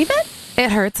 Can you believe it? It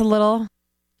hurts a little.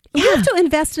 You have to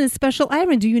invest in a special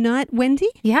iron, do you not, Wendy?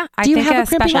 Yeah. I Do you think have a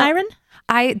crimping iron?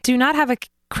 I do not have a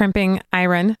crimping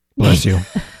iron. Bless you.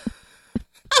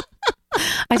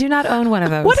 I do not own one of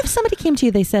those. What if somebody came to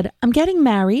you, they said, I'm getting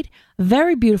married,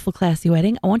 very beautiful, classy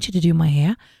wedding. I want you to do my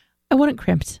hair. I want it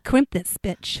crimped. Crimp this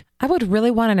bitch. I would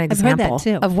really want an I've heard that example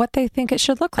too. of what they think it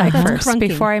should look like That's first crunking.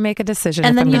 before I make a decision.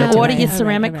 And if then I'm you gonna do order it. your All right,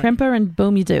 ceramic all right. crimper and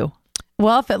boom, you do.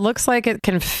 Well, if it looks like it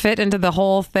can fit into the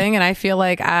whole thing and I feel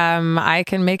like I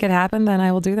can make it happen, then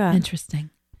I will do that. Interesting.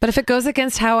 But if it goes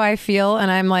against how I feel and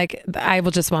I'm like, I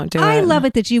will just won't do it. I love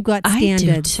it that you've got I do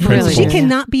standards. too. Really She do.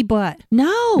 cannot be bought. No.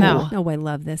 Oh, I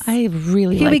love this. I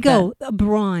really Here like we go. A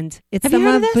blonde. It's Have you heard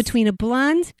somewhere of this? between a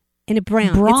blonde and a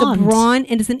brown. Blonde. It's a brawn,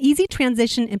 and it's an easy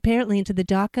transition apparently into the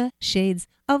darker shades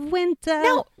of winter.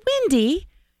 Now, Windi,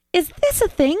 is this a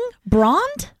thing?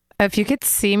 Blonde? If you could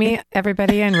see me,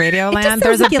 everybody in Radio It just Land, sounds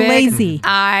there's like a you're big lazy.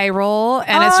 eye roll,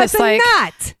 and it's just a like,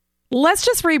 nut. let's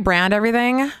just rebrand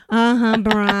everything.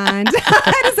 Brand.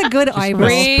 That is a good eyebrow.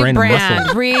 Sprain Rebrand,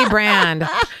 muscle. rebrand.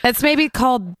 It's maybe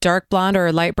called dark blonde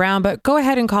or light brown, but go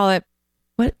ahead and call it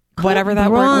whatever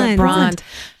that word was. Blonde.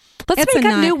 Let's It's make a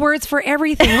up nut. new words for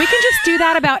everything. We can just do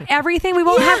that about everything. We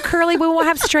won't have curly. We won't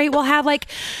have straight. We'll have like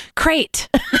crate.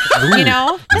 You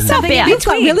know, That's not something bad. in You've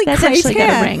got between. really That's great actually got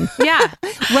hair. a ring. Yeah,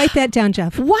 Write that down,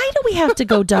 Jeff. Why do we have to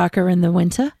go darker in the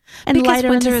winter and because lighter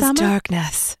winter in the is summer?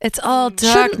 darkness. It's all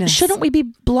darkness. Shouldn't we be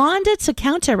blonded to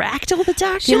counteract all the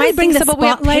darkness? You might bring think the so, but we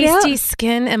have spotlight pasty out?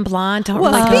 skin and blonde. Don't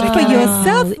Well, really go speak for together.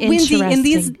 yourself, Windy, and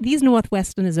interesting. these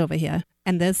Northwesterners over here,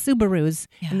 and their Subarus,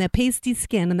 and their pasty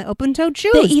skin, and their open-toed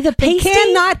shoes. They're either They pasty-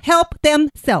 cannot help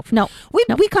themselves. No.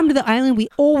 We come to the island, we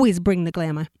always bring the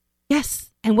glamour.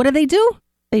 Yes. And what do?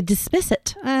 They dismiss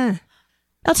it. Uh,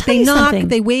 I'll tell they you knock, something.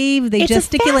 they wave, they It's a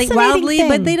gesticulate fascinating wildly, thing.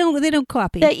 but they don't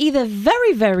copy. They're either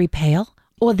very, very pale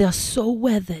or they're so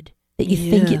weathered that you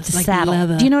think Yeah, it's like saddle.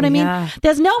 leather. Do you know what I mean? Yeah.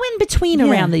 There's no in between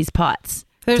Yeah. around these parts.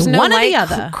 There's It's no one or light, the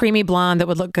other. creamy blonde that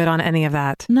would look good on any of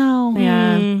that. No.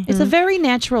 Yeah. It's a very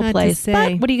natural Hard to place. say.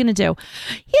 But what are you going to do?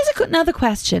 Here's another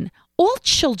question. All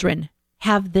children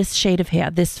have this shade of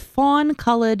hair, this fawn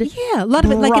colored. Yeah, a lot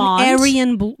of it like blonde. an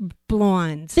Aryan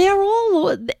blonde. They're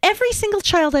all, every single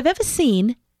child I've ever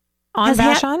seen On has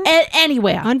had Vashon?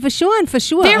 anywhere. On Vashon, for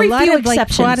sure. Very a lot few of like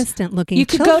exceptions. Protestant-looking You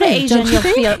could children, go to Asia don't and you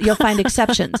think? you'll find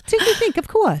exceptions. Do you think? Of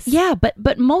course. Yeah,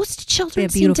 but most children They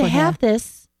have seem to beautiful have hair.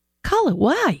 this color.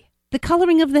 Why? The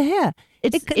coloring of the hair.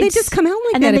 They just come out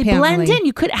like and that, then they blend apparently.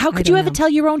 in. How I could you don't ever know. tell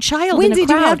your own child Wendy, in a do you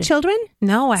crowd? have children?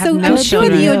 No, I have So no I'm sure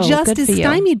children. that you're No, just good as for you.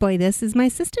 stymied by this as my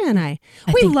sister and I.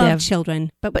 I We think love they're-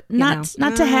 children, but you not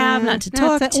know, to have, not to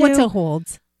talk to. or to hold.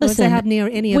 Or Listen, to have near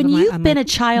any when of my, you've been a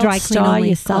child dry clean star only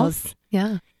yourself, clothes.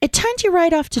 Yeah. it turns you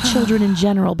right off to children in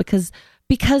general because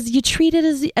because you treat it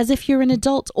as if you're an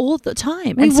adult all the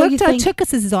time. We worked our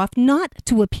turquoises off not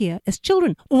to appear as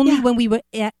children, only when we were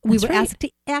asked to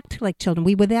act like children.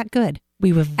 We were that good.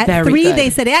 We were very At 3, good. they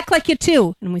said, act like you're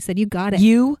 2. And we said, you got it.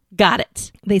 You got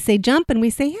it. They say jump, and we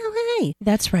say, oh, hey.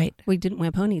 That's right. We didn't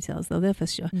wear ponytails, though, they're for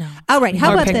sure. No. All right,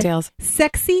 how Or about pigtails. the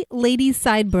sexy ladies'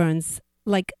 sideburns,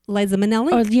 like Liza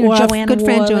Minnelli? Or, Joanna good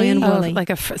friend Worley. Joanne Oh, Worley.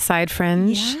 like a side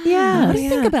fringe. Yeah. What do you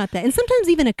think about that? And sometimes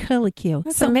even a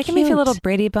curlicue. So making me feel a little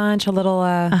Brady Bunch, a little,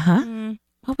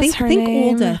 what was her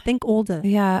name? Think older.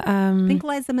 Yeah. Think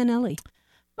Liza Minnelli.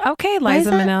 Okay,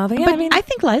 Liza Minnelli. Yeah, But I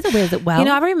think Liza wears it well.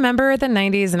 I remember the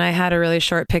 90s and I had a really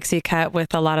short pixie cut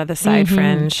with a lot of the side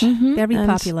fringe. Very And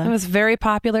popular. It was very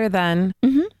popular then.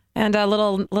 And a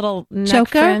little neck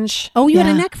Choker? fringe. Oh, you had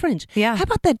a neck fringe. Yeah. How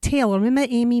about that tail? Remember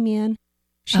Amy Mann?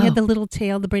 She had the little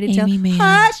tail, the braided tail. Amy Mann.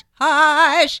 Hush,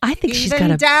 hush. I think she's even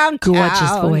got a downtown.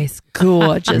 gorgeous voice.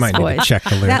 Gorgeous You might need voice. to check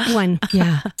the lyrics. That one.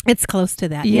 Yeah. It's close to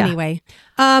that. Yeah. Anyway.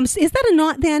 So is that a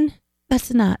knot then?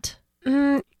 That's not.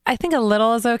 I think a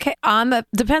little is okay.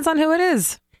 Depends on who it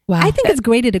is. Wow. I think it's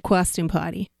great at a costume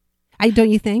party. Don't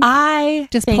you think? I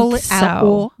Just think pull it so. out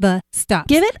all the stops.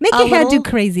 Give it Make a your hair do little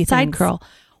crazy side things. curl.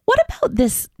 What about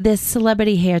this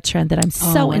celebrity hair trend that I'm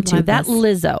so I into? love That this.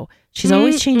 Lizzo. She's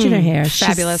always changing her hair.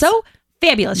 Fabulous. She's so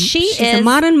fabulous. She's a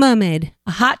modern mermaid.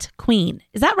 a hot queen.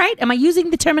 Is that right? Am I using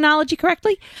the terminology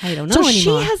correctly? I don't know So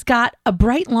anymore. she has got a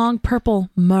bright, long purple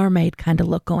mermaid kind of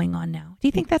look going on now. Do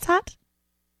you think that's hot?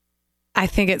 I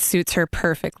think it suits her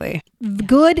perfectly.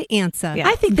 Good answer. Yeah.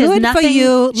 I think there's Good nothing for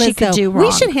you, she could Lizzo. do wrong.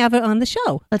 We should have her on the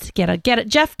show. Let's get it.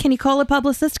 Jeff, can you call a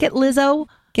publicist? Get Lizzo.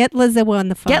 Get Lizzo on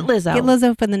the phone. Get Lizzo. Get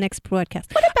Lizzo for the next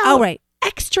broadcast. What about All right.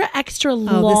 extra this is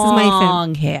my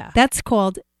long favorite. hair? That's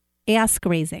called ass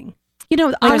grazing. You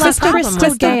know, I There's love a problem Crystal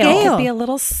with Gale. Gale. It could be a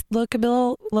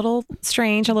little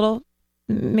strange,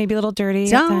 maybe a little dirty.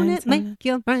 at Don't times. it make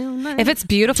your brown eyes? If it's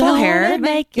beautiful Don't hair, it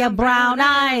make your brown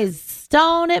eyes?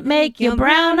 Don't it make your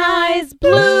brown eyes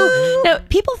blue? No,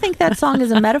 people think that song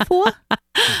is a metaphor.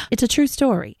 It's a true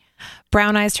story.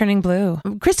 brown eyes turning blue.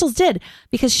 Crystal's did,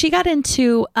 because she got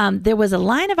into, there was a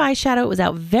line of eyeshadow. It was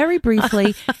out very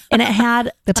briefly, and it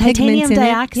had the titanium pigments in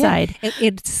dioxide. It,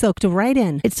 it soaked right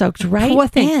in. It soaked right Poor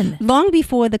thing. in. Long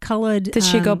before the colored. Did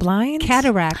she go blind?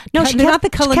 Cataract. No, she They're kept-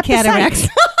 not the she colored kept the sight. cataracts.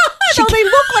 No, they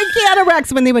look like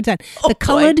cataracts when they were done. The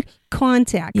colored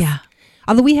contacts. Yeah.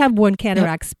 Although we have worn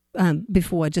cataracts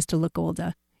before just to look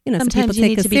older. You know, some Sometimes people you take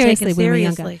need us to be seriously taken when we're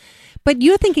younger. seriously. But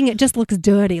you're thinking it just looks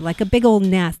dirty, like a big old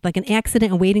nest, like an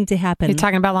accident waiting to happen. You're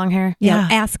talking about long hair? Yeah,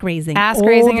 Yeah. ass grazing. Ass all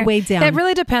grazing. the way down. It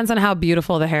really depends on how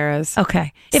beautiful the hair is.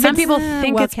 Okay. If Some it's- people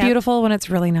think well it's kept. beautiful when it's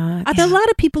really not. Are there a lot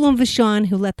of people on Vashon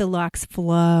who let the locks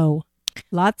flow?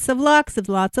 Lots of locks of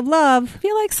lots of love. I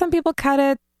feel like some people cut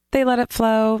it, they let it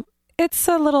flow. It's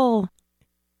a little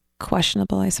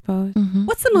questionable, I suppose. Mhm.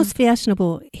 What's the most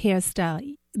fashionable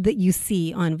hairstyle that you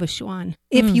see on Vashon?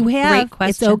 If you great have, it's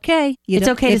question. okay. It's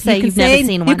don't- okay to if say you can you've never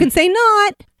seen You one. can say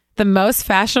not. The most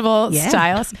fashionable Yeah.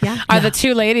 stylists Yeah. are the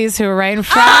two ladies who are right in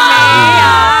front of me.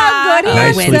 Ah, good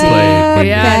Nicely answer. played, Wendy.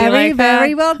 Yeah, you Very, like that?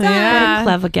 very well done. Yeah. What a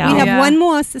clever gal. We have Yeah. one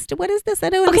more, sister. What is this? I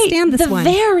don't Okay, understand this the one.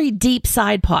 very deep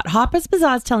side pot. Harper's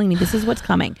Bazaar is telling me this is what's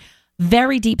coming.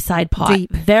 Very deep side pot.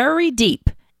 Deep. Very deep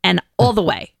and all the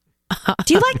way.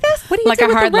 Do you like this? What do you Like do a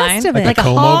with hard the rest line? of it? Like a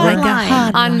comb hard over?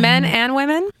 line. On men and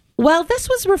women? Well, this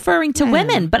was referring to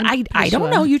women, but I don't sure.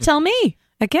 know. You tell me.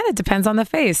 Again, it depends on the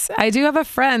face. I do have a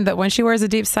friend that when she wears a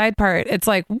deep side part, it's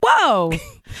like, whoa,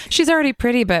 she's already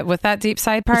pretty, but with that deep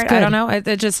side part, good. I don't know.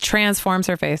 It just transforms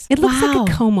her face. It looks Wow. like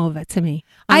a comb over to me.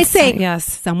 I say, yes.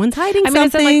 someone's hiding I mean,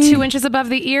 something. is it like 2 inches above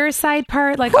the ear side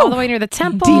part, like all the way near the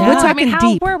temple? Deep. We're I mean, talking how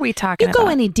deep. were we talking You go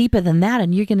about? any deeper than that,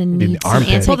 and you're going to need the some armpit.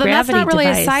 anti-gravity Well, then that's not really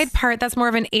device. a side part. That's more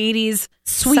of an 80s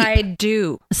Sweep. side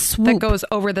do Swoop. that goes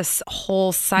over this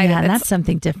whole side. Yeah, of and it. that's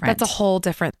something different. That's a whole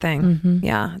different thing. Mhm.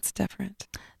 Yeah, it's different.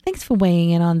 Thanks for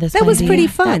weighing in on this. That was Wendy. pretty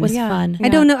fun. That was Yeah. fun. I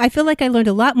don't know. I feel like I learned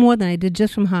a lot more than I did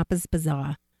just from Harper's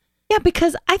Bazaar. Yeah,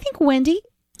 because I think Wendy,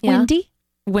 Yeah. Windy,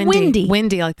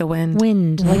 like the wind.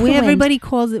 wind, The like the way wind. everybody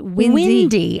calls it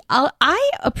windy. I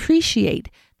appreciate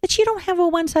that you don't have a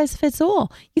one size fits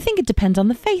all. You think it depends on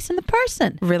the face and the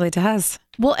person. Really does.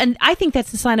 Well, and I think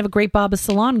that's the sign of a great Barber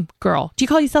Salon girl. Do you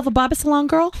call yourself a Barber Salon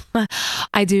girl?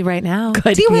 I do right now.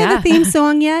 Good. Do you Yeah. have a theme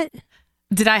song yet?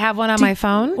 Did I have one on my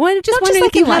phone? Well, just Not wondering just like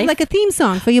if you in have life. like a theme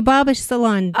song for your barber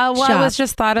salon Well, shop. I was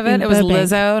just thought of it. in It was Burbank.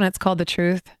 Lizzo, and it's called The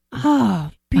Truth. Oh,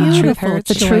 The truth beautiful hurts.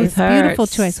 choice. The truth hurts. Beautiful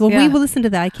choice. Well, Yeah. we will listen to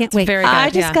that. I can't wait. Very good. I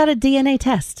just yeah. got a DNA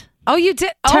test. Oh, you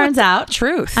did? Turns out,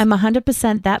 truth. I'm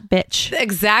 100% that bitch.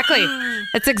 Exactly.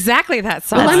 It's exactly that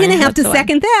song. Well, I'm going to have to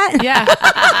second that. Yeah. 100%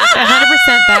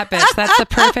 that bitch. That's the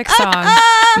perfect song.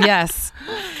 Yes.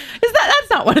 That's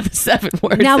not one of the 7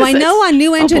 words. Now, I know our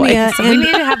new engineer. So we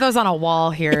need to have those on a wall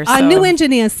here. Our new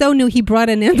engineer is so new, he brought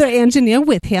another engineer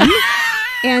with him.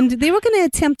 And they were going to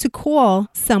attempt to call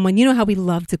someone. You know how we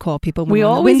love to call people. We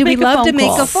always make a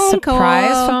phone call.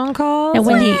 Surprise phone call. And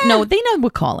Wendy, no, they know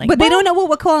we're calling. But they don't know what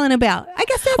we're calling about. I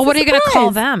guess that's what are you going to call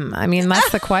them? I mean,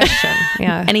 that's the question.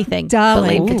 Yeah. Anything.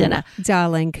 Darling. For dinner.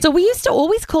 Darling. So we used to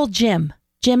always call Jim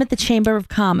at the Chamber of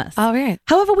Commerce. Oh, right.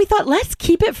 However, we thought, let's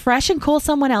keep it fresh and call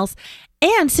someone else.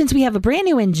 And since we have a brand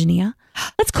new engineer,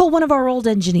 let's call one of our old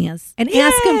engineers and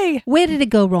ask him, where did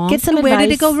it go wrong? Get some advice. Where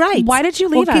did it go right? Why did you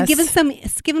leave us? Give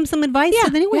him some advice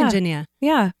to the new engineer.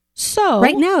 Yeah. So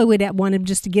right now, I would want him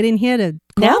just to get in here to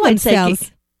call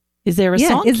themselves. Is there a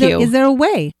song cue? Is there a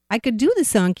way I could do the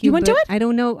song cue? You want to do it? I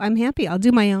don't know. I'm happy. I'll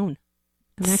do my own.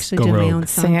 I'm actually doing my own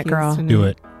song. Sing it, girl. Do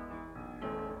it.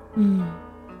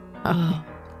 Oh,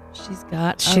 she's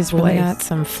got really got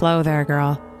some flow there,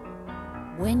 girl.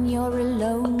 When you're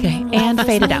alone. Okay, and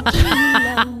fade it out.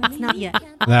 It's not yet.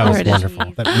 That was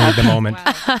wonderful. That made the moment.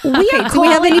 Do we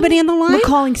have anybody on the line? We're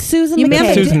calling Susan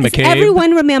McCabe. Susan McCabe.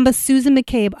 Everyone remember Susan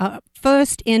McCabe, our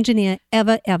first engineer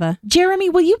ever. Jeremy,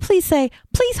 will you please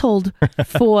hold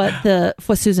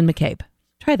for Susan McCabe?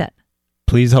 Try that.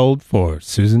 Please hold for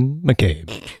Susan McCabe.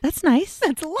 That's nice.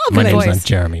 That's lovely. My name's not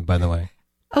Jeremy, by the way.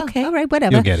 Okay. All right,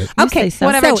 whatever. You'll get it. Okay,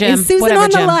 whatever, Jim. Is Susan Whatever, on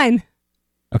the Jim. line?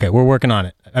 Okay, we're working on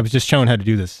it. I was just showing how to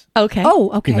do this. Okay. Oh,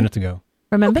 okay. A few minutes ago.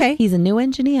 Remember, Okay. he's a new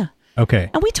engineer. Okay.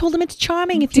 And we told him it's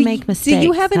charming if you make mistakes. Do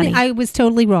you have any? honey. I was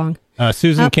totally wrong.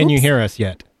 Susan, can you oops. hear us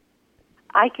yet?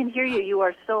 I can hear you. You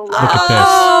are so loud. Look at this.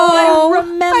 I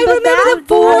remember that the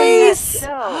voice.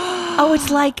 Oh, it's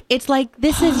like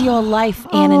this is your life,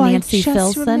 Anna Nancy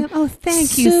Filson.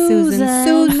 Thank you,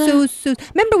 Susan. Susan.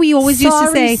 Remember, we always used to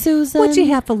say, Susan. "What'd you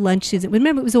have for lunch, Susan?"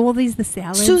 Remember, it was always the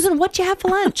salad. Susan, what'd you have for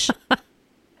lunch?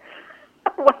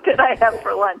 What did I have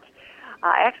for lunch?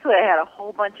 Actually, I had a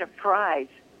whole bunch of fries.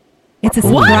 It's a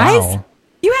surprise. Wow.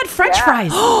 You had French fries.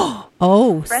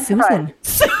 Oh, French Susan. fries.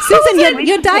 Susan,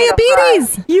 your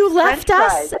diabetes. You left French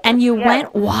us fries. and you Yes.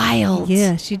 went wild.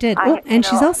 Yeah, she did. I And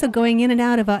she's know. also going in and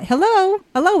out of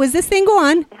hello, is this thing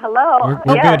on? Hello.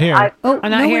 We're Yes, good here.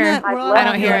 I'm not here. We're all I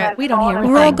don't hear it. We don't hear it.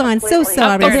 We're all gone. So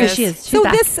sorry. there it There is. she is. She's So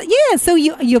back. so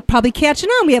you're probably catching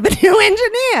on. We have a new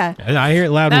engineer. I hear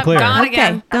it loud and That clear. gone Okay,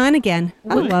 again. gone again.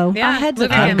 Hello. Yeah, heads look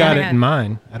are at I've him, got look it at in him.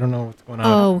 mine. I don't know what's going on.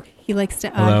 Oh, he likes to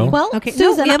argue. Hello? Well, Okay, no,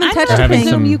 Susan, we haven't I'm touched going to Having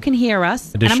assume some you can hear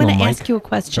us, and I'm additional going to mic ask you a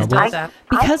question. troubles.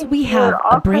 Because we have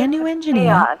a brand new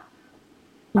engineer,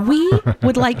 we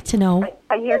would like to know.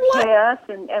 I hear chaos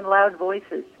and loud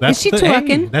voices. That's Is she the,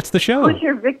 talking? Hey, that's the show. Who's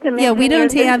your victim? Yeah, we don't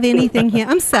engineer? have anything here.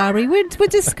 I'm sorry. We're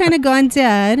just kind of gone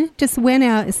dead. Just went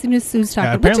out as soon as Sue's talking.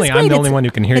 Yeah, apparently, which is I'm great. the only one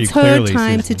who can hear you It's clearly. her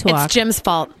time Susan. to talk. It's Jim's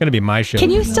fault. It's gonna be my show. Can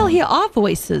you still hear our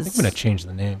voices? I'm gonna change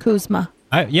the name. Kuzma.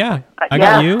 I got you. I Kuzma.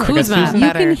 got You Susan.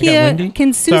 Better. can I got hear. Wendy.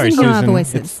 Can Susan Sorry, hear our Susan.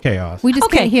 voices? It's chaos. We just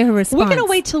can't hear her response. We're going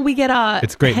to wait till we get our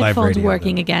It's great live headphones radio,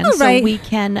 working though. again All right. so we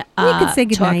can say talk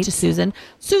goodnight. to Susan.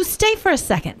 Sue, stay for a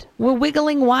second. We're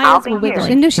wiggling I'll wires. be We're here. I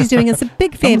wiggling. know she's doing us a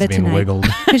big favor Someone's being tonight wiggled.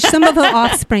 because some of her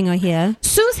offspring are here.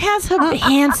 Suze has her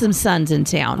handsome sons in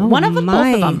town. Oh, One of them, both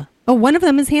my. of them. Oh, one of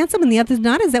them is handsome and the other's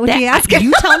not. Is that what you asking?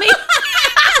 You tell me.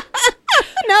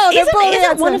 No, they're both Isn't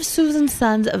handsome. one of Susan's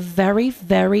sons a very,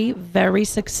 very, very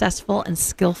successful and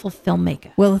skillful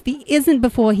filmmaker? Well, if he isn't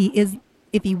before, he is.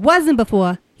 If he wasn't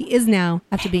before, he is now.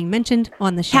 After being mentioned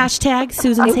on the show. Hashtag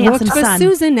Susan's It handsome worked for son.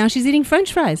 Susan. Now she's eating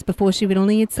French fries. Before she would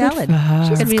only eat salad.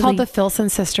 She's It's really, called the Filson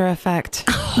sister effect.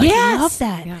 I love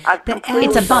that. I've The completely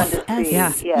It's a bump. gone to see.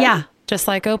 Yeah. Yeah. Just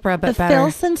like Oprah, but The better.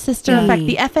 Filson sister Hey. effect,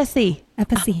 the FSE.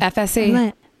 Efficacy.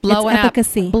 FSE. Blowing it's up.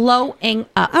 efficacy. Blowing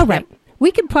up. All right.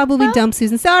 We could probably dump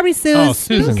Susan. Sorry, Susan. Oh,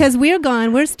 Susan. Because we're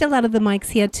gone. We're still out of the mics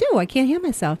here, too. I can't hear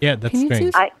myself. Yeah, that's Can you,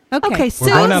 strange. Susan? Okay, Sue,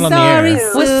 We're going out on the sorry, air.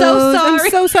 Sue. We're so sorry. I'm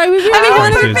so sorry. We really Sorry,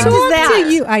 wanted to Susan. talk That.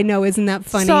 to you. I know, isn't that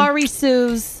funny? Sorry,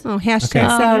 Suze. Oh, hashtag Okay.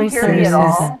 sorry, I can't hear you at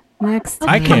all. Next.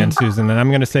 I can, Susan, and I'm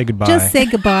going to say goodbye. Just say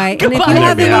goodbye. And if Goodbye, you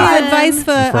have any everyone. advice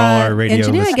for, And for all our radio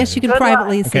engineer, I guess you listeners. can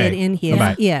privately say it Okay. in here.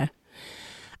 Bye-bye. Yeah.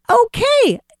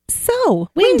 Okay. So,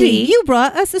 Wendy, you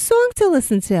brought us a song to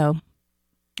listen to.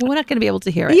 We're not going to be able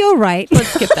to hear it. You're right. Let's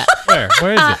skip that.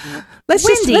 Where is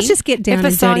it? Let's just get down If the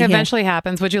and song dirty here. eventually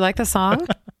happens, would you like the song?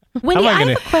 Wendy, How am I I have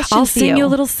gonna- a question I'll for sing you a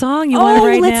little song. You want it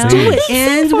right let's now? do it. Sing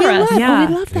And for we us. love, Yeah.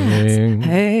 we love that. Sing.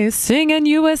 Hey, singing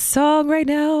you a song right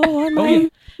now on my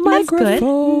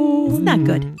It's not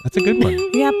good. That's a good one.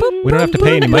 Yeah, boop, we don't have to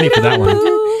pay any money for that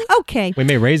one. Okay. We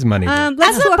may raise money.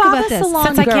 Let's talk about this.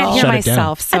 Since I can't hear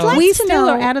myself. So. I'd like we to still know.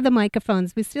 are out of the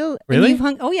microphones. We still Really?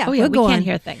 Oh yeah. We We'll can't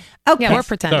hear a thing. Okay. Yeah, we're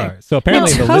pretending. Sorry. So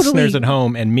apparently No, the totally. listeners at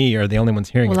home and me are the only ones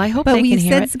hearing Well, it. I hope But they we can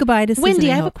hear said it. goodbye to Susan. Windi,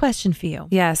 I I have a hope. question for you.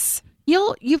 Yes.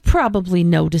 You've probably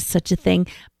noticed such a thing.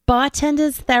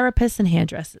 Bartenders, therapists, and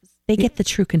hairdressers. They get the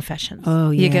true confessions.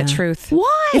 Oh yeah. You get truth.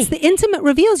 Why? It's the intimate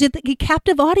reveals. You're the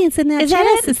captive audience in that Is chair,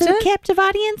 that it? sister. It's a captive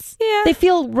audience? Yeah. They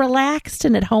feel relaxed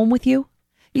and at home with you?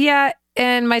 Yeah.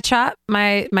 And my chop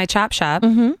shop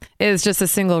is just a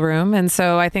single room. And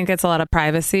so I think it's a lot of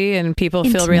privacy and people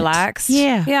feel Intimate. relaxed.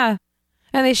 Yeah. Yeah.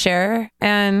 And they share.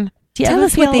 And Do you Tell ever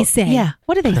us what feel- they say. Yeah.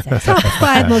 What do they say? Top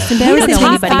 5 most You embarrassing. don't tell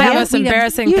top anybody. 5 Yeah, most we don't-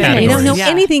 embarrassing you things. don't We don't know Yeah.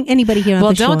 anything anybody here on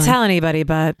Well, the show. don't tell anybody,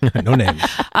 but No names.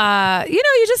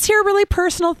 you just hear really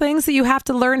personal things that you have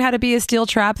to learn how to be a steel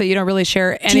trap that you don't really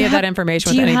share any of that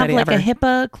information with anybody Do you have like ever. a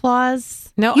HIPAA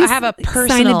clause? No, You I have a sign a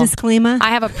personal disclaimer. I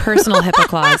have a personal HIPAA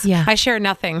clause. Yeah. I share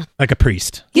nothing. Like a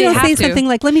priest. You don't have say to. something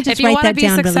like, "Let me just If you write want to that be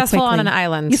down really successful quickly." on an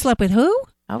island. You slept with who?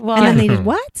 Oh, well, And then they did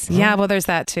what? yeah, well, there's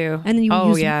that too. And then you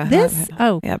use yeah. this?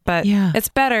 Oh. Yeah, but Yeah. it's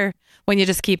better when you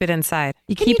just keep it inside.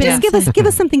 You Can keep you it just inside. give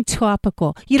us something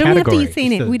topical? You don't have to Category. use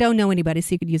saying Just it. a- We don't know anybody, so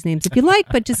you could use names if you like,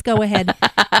 but just go ahead.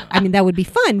 I mean, that would be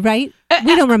fun, right?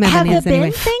 We don't remember Have there names been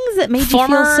anyway. things that made you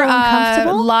Former feel so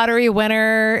uncomfortable? lottery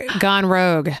winner gone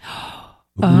rogue.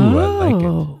 Ooh, I like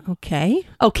it. Okay.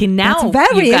 Okay, now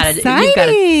That's very you've got to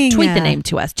exciting. tweet the name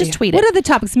to us. Just tweet What it. are the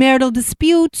topics? Marital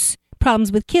disputes,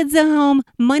 problems with kids at home,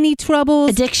 money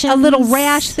troubles, Addictions. a little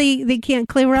rash they can't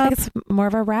clear I up. think it's more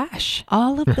of a rash.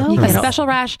 All of those. A special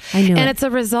rash. I knew and it. it's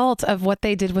a result of what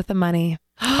they did with the money.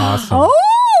 Awesome.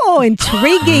 Oh,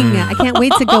 intriguing. I can't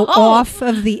wait to go off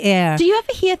of the air. Do you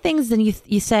ever hear things and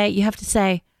you have to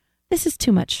say, "This is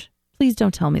too much. Please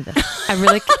don't tell me this." I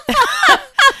really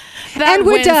that And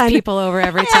we're wins done. people over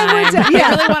every And time. we're done. They Yeah.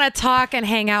 really want to talk and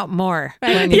hang out more.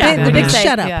 when you Yeah, do the that. big Yeah.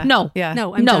 shut up. Yeah. No, Yeah.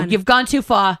 No, I'm no, done. you've gone too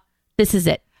far. This is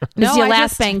it. This No, is your I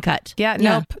last just- bang cut. Yeah,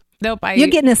 Yeah. nope. You're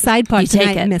getting a side part You take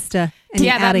tonight, it. mister. And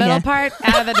yeah, you're that out of middle here. part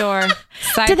out of the door.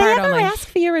 Side Do they part ever only. ask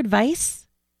for your advice?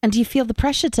 And do you feel the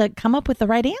pressure to come up with the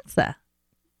right answer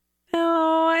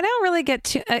No, I don't really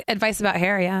get advice about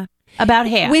hair. Yeah. about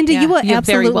hair? Wendy, Yeah. you are You're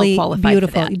very well absolutely qualified for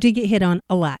beautiful. that. You do get hit on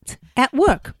a lot at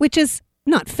work, which is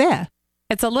not fair.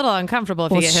 It's a little uncomfortable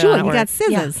if Well, you get hit sure, on at you work. got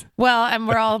scissors. Well, and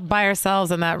we're all by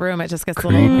ourselves in that room. It just gets a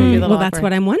little, Creepy. a little Well, that's awkward.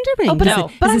 what I'm wondering. Oh, but, Does no,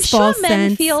 it- but does I'm this sure false men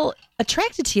sense? feel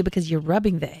attracted to you because you're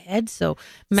rubbing their head so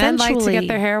Men like to sensually. get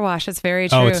their hair washed. It's very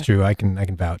true. Oh, it's true. I can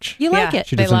vouch. You like Yeah. it.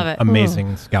 She They does love an it.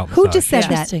 amazing scalp Who massage. just said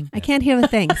that? Interesting. I can't hear a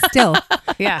thing. Still,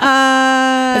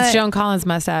 Yeah. It's Joan Collins'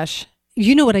 mustache.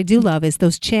 You know what I do love is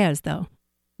those chairs, though.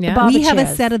 Yeah. Barber We have a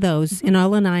chairs. set of those in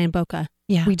Arlen and I and Boca.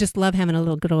 Yeah. We just love having a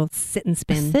little good old sit and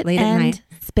spin Sit late at and night.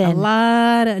 spin. A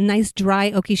lot of nice dry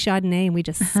oaky Chardonnay, and we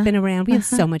just spin around. We have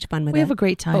so much fun with We it. have a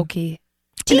great time. Okay.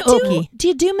 Do you An do, oaky. do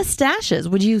you do mustaches?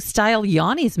 Would you style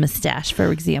Yanni's mustache, for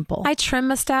example? I trim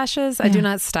mustaches. I do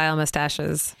not style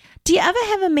mustaches. Do you ever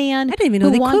have a man I didn't even know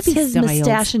who they could wants be his styled.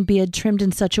 mustache and beard trimmed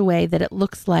in such a way that it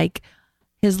looks like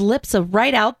his lips are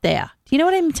right out there? Do you know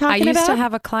what I'm I talking used about? to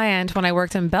have a client when I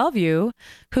worked in Bellevue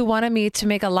who wanted me to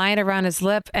make a line around his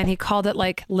lip, and he called it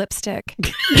like lipstick.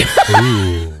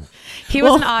 Ooh. He was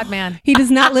Well, an odd man. He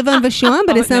does not live on Vashon,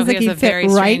 but Oh, it sounds no, like he he was a fit very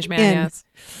right strange man. in. Yes,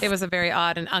 it was a very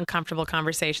odd and uncomfortable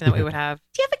conversation that we would have.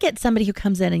 Do you ever get somebody who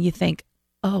comes in and you think,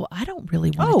 "Oh, I don't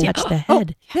really want Oh, to touch the oh,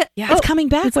 head"? Yeah. It's coming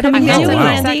back. It's What are coming you back. doing, Oh, wow.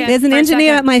 Andy? There's an For a engineer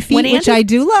second. at my feet, When which Andy- I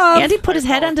do love. Andy put his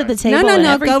head under the table. No, and go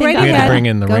everything right We got had to ahead. bring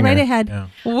in the Go ringer. right ahead.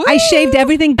 Yeah. I shaved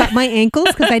everything but my ankles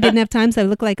because I didn't have time, so I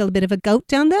look like a bit of a goat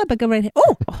down there. But go right ahead.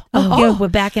 Oh, we're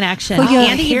back in action. For your-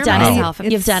 Andy, you've done myself.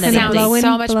 it. You've done it. It's Sounds Andy. blowing,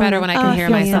 so much blowing. better when I can Oh, hear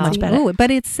feeling so myself. much better. Oh, but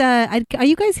it's. Are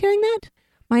you guys hearing that?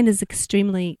 Mine is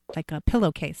extremely like a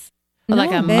pillowcase.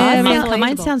 Like a very muffly.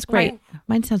 Mine sounds great. Right.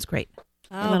 Mine sounds great.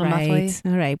 All little right, muffly.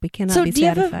 all right. We cannot So be do you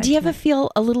ever satisfied.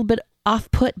 feel a little bit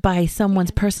off put by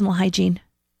someone's personal hygiene?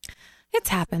 It's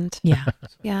happened. Yeah.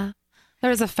 Yeah. There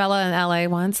was a fella in LA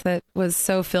once that was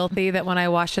so filthy that when I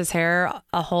washed his hair,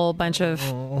 a whole bunch of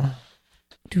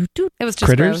it was just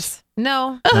Critters? gross.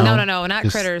 No, No. no, not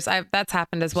Just- critters. That's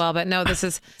happened as well. But no, this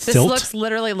Silt?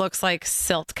 literally looks like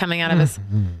silt coming out of his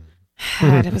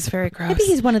head. It was very gross. Maybe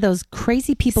he's one of those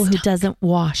crazy people who doesn't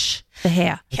wash the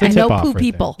hair. It's a The no tip-off poo right there.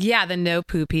 people. Yeah, the no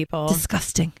poo people.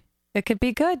 Disgusting. It could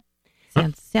be good.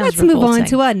 Sounds Let's move on revolting.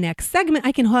 to our next segment.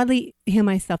 I can hardly hear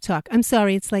myself talk. I'm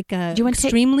sorry. It's like you want to take-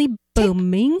 extremely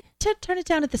booming. Turn it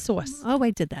down at the source. Oh, I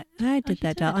did that. I did you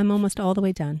that, did doll. it. I'm almost all the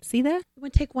way done. See that? You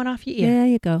want to take one off your ear? There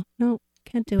you go. No,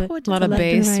 Can't do it. A lot of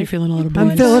bass. Right. You're feeling a little bass.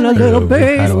 I'm feeling a little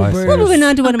bass. We're We're moving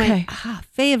on to one of my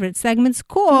favorite segments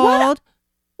called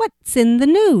What's in the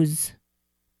News?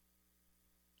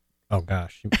 Oh,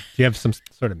 gosh. Do you have some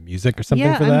sort of music or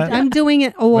something for that? I'm doing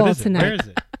it all tonight. Where is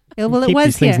it? Well, it keep was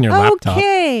these things here. in your laptop.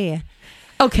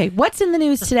 Okay, what's in the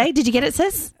news today? Did you get it,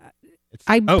 sis?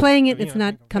 I'm playing it. It's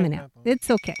not coming out. It's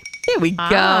okay. Here we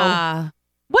go.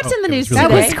 What's in the news really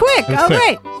today? That was quick. All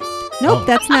right. Nope,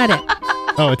 that's not it.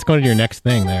 Oh, it's going to your next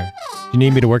thing there. Do you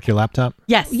need me to work your laptop?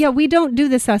 Yes. Yeah, we don't do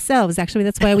this ourselves, actually.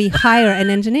 That's why we hire an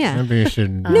engineer. Maybe you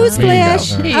should.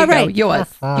 Newsflash. Here you All go. right. Yours.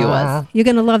 You're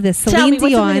going to love this. Tell Celine me, what's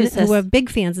in the Dion, news, sis? we're big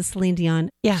fans of Celine Dion.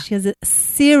 Yeah. She has a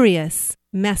serious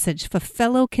message for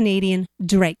fellow Canadian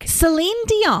Drake. Celine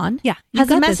Dion Yeah, you has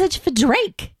a got this. message for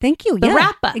Drake. Thank you. The yeah,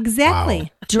 rapper. Exactly. Wow.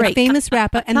 Drake. The famous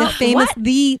rapper and the famous, What?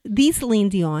 the Celine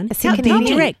Dion. Is he the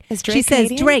Canadian? Drake. Is Drake She says,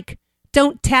 Canadian? Drake,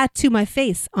 don't tattoo my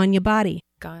face on your body.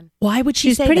 Gone. Why would she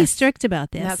She's say pretty this? strict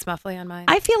about this. That's muffly on mine.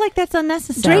 I feel like that's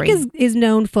unnecessary. Drake is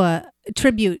known for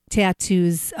tribute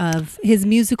tattoos of his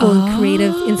musical and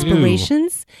creative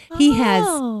inspirations. He has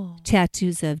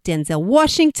tattoos of Denzel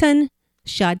Washington,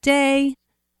 Sade,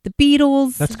 the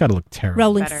Beatles, That's got to look terrible.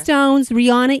 Rolling Better. Stones,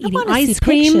 Rihanna eating wanna see ice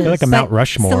cream. pictures. I feel like a But Mount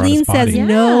Rushmore on Celine his body. says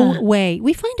no way.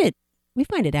 We find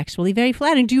it actually very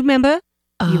flattering. Do you remember?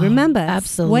 You remember?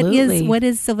 Absolutely. What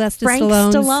is Sylvester Frank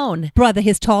Stallone's Stallone brother?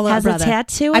 His taller has brother. a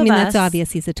tattoo I mean, of that's us.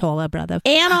 obvious. He's a taller brother.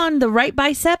 And on the right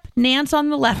bicep, Nance on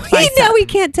the left bicep. Now he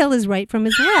can't tell his right from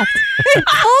his left.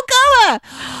 Full color.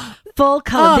 Full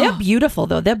color. Oh. They're beautiful,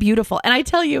 though. They're beautiful. And I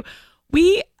tell you,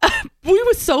 we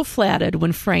were so flattered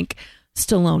when Frank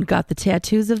Stallone got the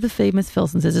tattoos of the famous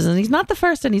Filson sisters, and he's not the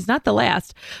first and he's not the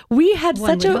last. We had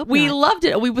we loved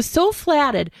it. We were so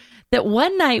flattered that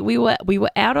one night we were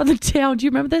out on the town. Do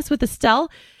you remember this with Estelle?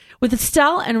 With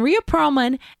Estelle and Rhea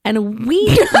Perlman, and we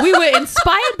were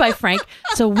inspired by Frank,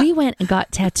 so we went and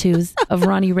got tattoos of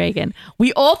Ronnie Reagan.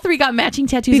 We all three got matching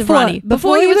tattoos of Ronnie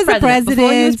before he was president.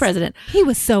 Before he was president. He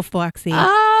was so foxy.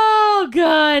 Oh,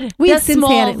 good. We've They're since small,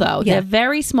 had it. though. Yeah. They're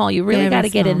very small. You really Very got to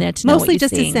get in small. there to know Mostly what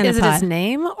just you're his seeing. center Is it his part.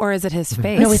 name or is it his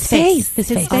face? No, his face. His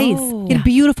His face. face. He had a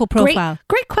beautiful profile.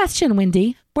 Great question,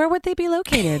 Windi. Where would they be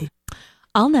located?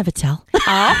 I'll never tell.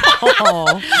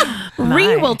 Oh,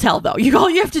 Ree will tell, though. All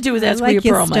you have to do is ask like Rhea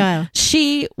his Perlman. style.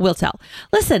 She will tell.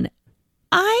 Listen,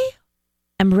 I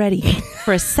am ready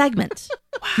for a segment.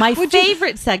 My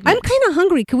favorite segment. I'm kind of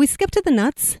hungry. Could we skip to the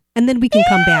nuts and then we can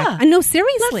come back? I know,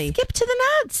 seriously. Let's skip to the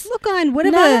nuts. Look on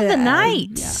whatever. None of the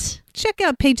night. Check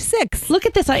out page 6. Look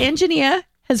at this. Our engineer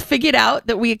has figured out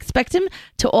that we expect him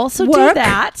to also do Work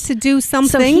that. to do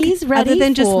something So he's ready other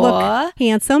than just for look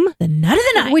handsome, the nut of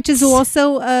the night, which is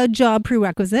also a job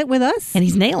prerequisite with us. and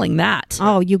he's nailing that.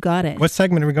 Oh, you got it. What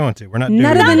segment are we going to? We're not doing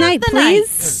Nut of the it. night, the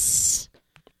please.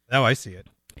 Oh, I see it.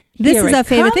 This Here is it our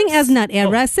favorite comes. thing as nut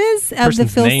heiresses of the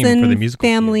Person's name for the Filson musical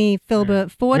family theme.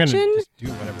 Filbert I'm gonna fortune. just do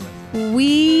whatever that is.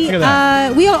 We Look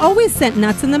at we are always sent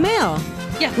nuts in the mail.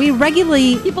 Yeah. We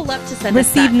regularly People love to send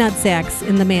receive us that. nut sacks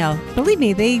in the mail. Believe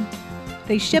me,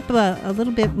 they ship a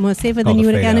little bit more safer than the you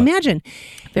would fade can out. imagine.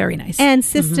 Very nice. And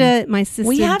sister, my sister,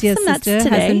 We have dear some nuts sister, has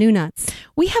today. some new nuts.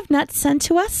 We have nuts sent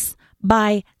to us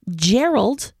by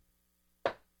Gerald.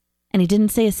 And he didn't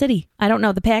say a city. I don't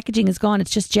know. The packaging is gone.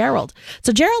 It's just Gerald.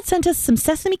 So Gerald sent us some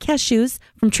sesame cashews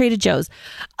from Trader Joe's.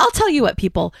 I'll tell you what,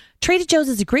 people. Trader Joe's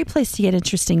is a great place to get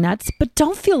interesting nuts, but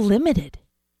don't feel limited.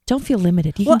 Don't feel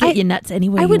limited. You can get your nuts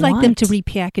anywhere I would you like want. them to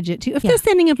repackage it too. If Yeah. they're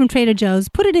sending it from Trader Joe's,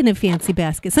 put it in a fancy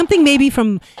basket. Something maybe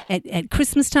from at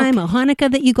Christmas time or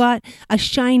Hanukkah that you got, a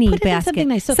shiny Put it in basket. something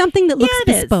nice. So something that looks here it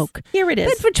is. bespoke. Here it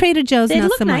is. But for Trader Joe's, They not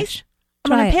look so nice. much. I'm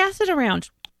Try going it. to pass it around.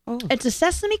 It's a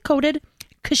sesame-coated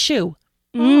cashew.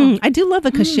 I do love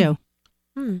a cashew.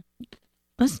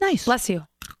 That's nice. bless you.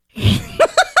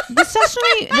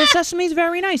 The sesame is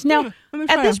very nice. Now,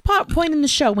 at this point in the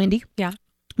show, Windi, Yeah.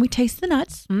 we taste the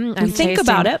nuts. I'm We think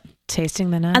about it.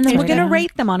 Tasting the nuts. And then we're right going to now.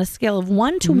 rate them on a scale of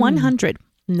 1 to 100.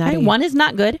 Nutty. Okay, 1 is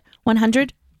not good.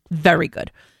 100, very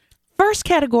good. First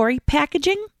category,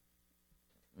 packaging,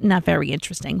 not very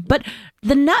interesting. But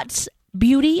the nuts,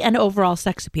 beauty, and overall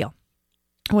sex appeal.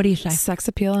 What do you say? Sex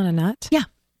appeal in a nut. Yeah.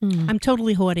 I'm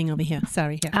totally hoarding over here.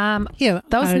 Sorry. Here. Here,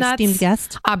 those our nuts esteemed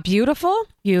guest. are beautiful.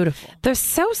 Beautiful. They're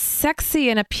so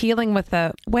sexy and appealing with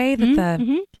the way that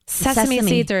the sesame Sesame.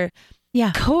 seeds are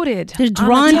Yeah. coated. They're on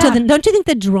drawn to top. the. Don't you think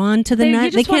they're drawn to the You nut?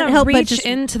 just They can't wanna help reach but just.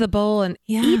 into the bowl and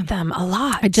Yeah. eat them a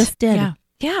lot. I just did. Yeah.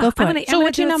 Yeah. Go for I'm it. gonna, So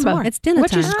what's your number? It's dinner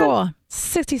What's your time. score?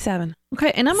 67.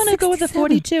 Okay, and I'm going to go with a 67.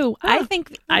 42. I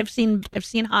think I've seen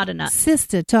hotter nuts.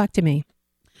 Sister, talk to me.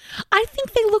 I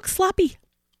think they look sloppy.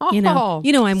 You know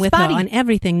I'm with spotty. her on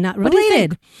everything not What do you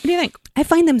related. think? What do you think? I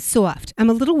find them soft. I'm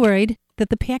a little worried that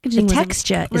the packaging The was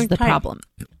texture is the tight. problem.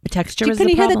 The texture is Can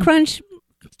the you hear problem. the crunch?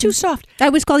 It's too soft. I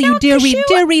always call you dear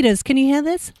readers. Can you hear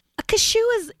this? A cashew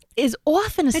is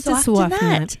often a soft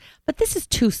nut, but this is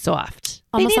too soft.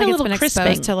 Almost they like need it's a been little exposed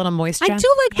crisping. to a little moisture. I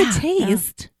do like the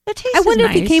taste. The taste I wonder is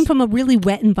if he nice. came from a really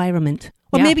wet environment.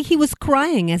 Or Yeah. maybe he was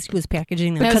crying as he was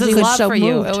packaging them. It was because his he was love so for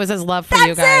you. moved. It was his love for you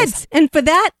guys. That's it. And for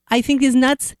that, I think his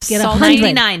nuts get a Salty.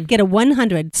 100. 99. Get a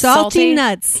 100. Salty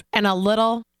nuts. And a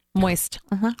little moist.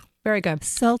 Very good.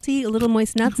 Salty, a little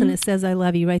moist nuts, and it says "I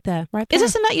love you" right there. Right Is there.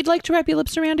 this a nut you'd like to wrap your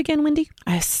lips around again, Windi?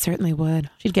 I certainly would.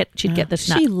 She'd get this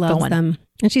nut She loves going. them.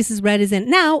 And she says red is in.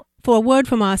 Now, for a word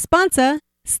from our sponsor,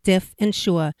 Stiff and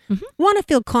Sure. Want to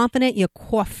feel confident your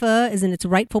coiffure is in its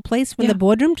rightful place from the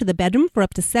boardroom to the bedroom for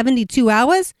up to 72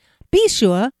 hours? Be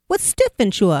sure with Stiff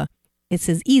and Sure. It's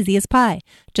as easy as pie.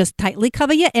 Just tightly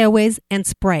cover your airways and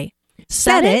spray.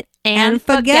 Set it and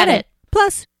forget it.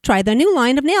 Plus, try their new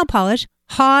line of nail polish,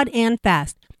 hard and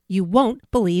fast. You won't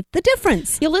believe the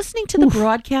difference. You're listening to the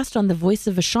broadcast on the Voice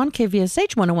of Vashon,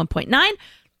 KVSH 101.9,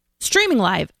 streaming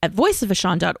live at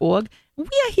voiceofvashon.org. We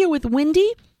are here with Windi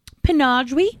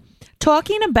Pinadri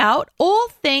talking about all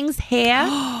things hair,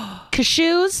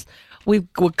 cashews. We're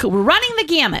running the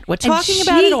gamut. We're talking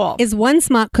about it all. She is one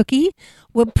smart cookie.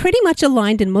 We're pretty much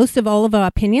aligned in most of all of our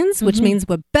opinions, which means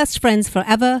we're best friends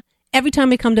forever. Every time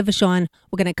we come to Vashon,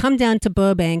 we're going to come down to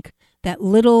Burbank, that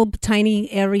little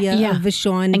tiny area of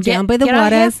Vashon And down get- by the get our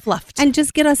hair waters, fluffed. and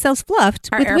just get ourselves fluffed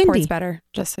Our with airport's Windi. better,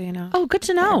 just so you know. Oh, good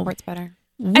to Our know. airport's better.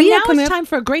 And now coming it's up- time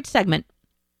for a great segment.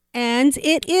 And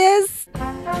it is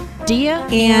Dia,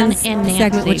 Ann, Anne's and Nancy.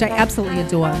 segment, which I absolutely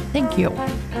adore. Thank you.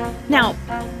 Now,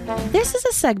 this is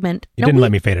a segment. You didn't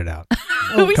let me fade it out.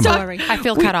 we Come on. sorry. I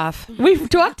feel cut off. We've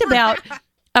talked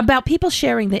about people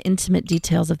sharing the intimate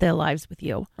details of their lives with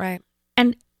you. Right.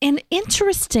 And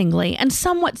interestingly, and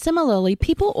somewhat similarly,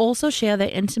 people also share their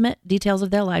intimate details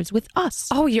of their lives with us.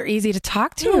 Oh, you're easy to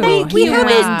talk to. We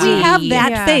have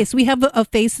that Yeah. face. We have a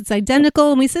face that's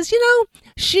identical, and we says,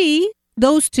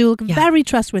 those two look very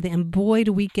trustworthy, and boy,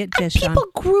 do we get And dished on. people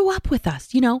grew up with us,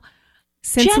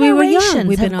 Since we were young, Generations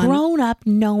we've been have on. grown up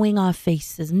knowing our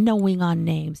faces, knowing our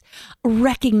names,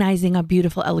 recognizing our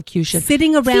beautiful elocution.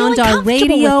 Sitting around feeling our comfortable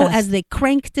radio with us. as they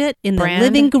cranked it in Brand the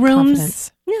living rooms.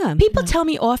 confidence. Yeah. People tell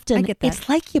me I often, get that. it's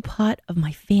like you're part of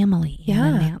my family.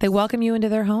 Yeah. They welcome you into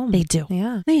their home. They do.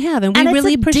 Yeah. They have, and we And it's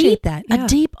really a appreciate deep- that. A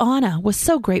deep honor. We're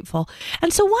so grateful.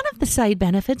 And so one of the side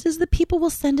benefits is that people will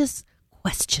send us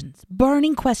questions,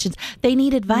 burning questions. They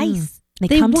need advice. They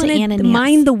come to want Ann and to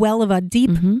mine Nancy. the well of our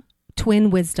deep Mhm. twin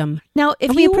wisdom. Now, if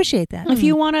And we you appreciate that. if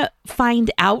you want to find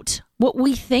out what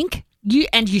we think, you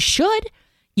should,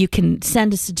 you can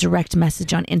send us a direct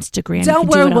message on Instagram. You Don't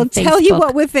can do worry, it we'll on tell you Facebook.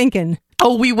 what we're thinking.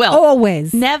 Oh, we will.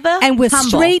 Always. Never And we're humble.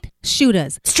 straight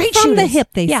shooters. Straight From the shooters. hip,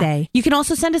 they Yeah. say. You can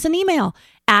also send us an email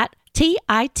at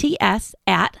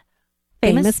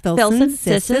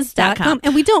TITS@famousfilsonsisters.com.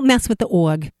 And we don't mess with the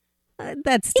org.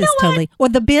 That's You just know what? totally. Or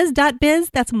the biz.biz,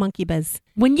 that's monkey biz.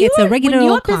 When It's a regular when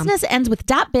your old com. business ends with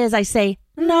 .biz, I say,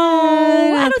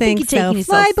 no, I don't think you're taking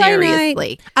yourself Fly by seriously.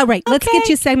 night. All right, let's Okay. get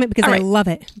your segment because All I right. love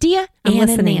it. Dear I'm Ann and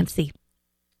listening. Nancy,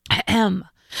 ahem.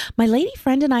 My lady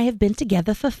friend and I have been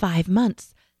together for 5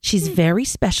 months. She's very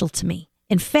special to me.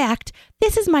 In fact,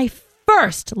 this is my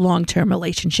first long-term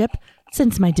relationship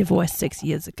since my divorce 6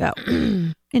 years ago.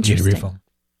 Need a Interesting. refill.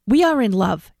 We are in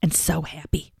love and so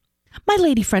happy. My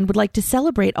lady friend would like to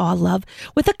celebrate our love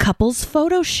with a couple's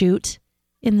photo shoot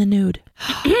in the nude.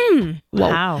 Whoa.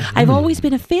 Wow. I've always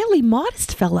been a fairly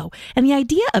modest fellow, and the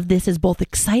idea of this is both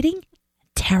exciting and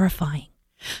terrifying.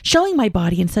 Showing my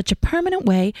body in such a permanent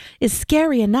way is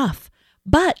scary enough,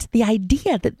 but the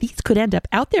idea that these could end up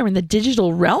out there in the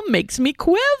digital realm makes me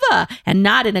quiver, and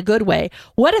not in a good way.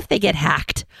 What if they get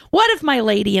hacked? What if my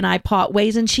lady and I part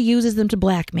ways and she uses them to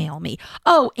blackmail me?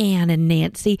 Oh, Ann and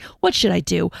Nancy, what should I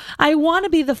do? I want to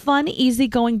be the fun,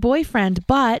 easygoing boyfriend,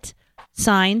 but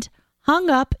signed,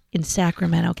 hung up in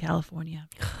Sacramento, California.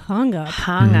 Hung up.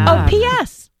 Hung Oh, up.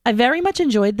 P.S. I very much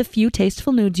enjoyed the few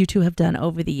tasteful nudes you two have done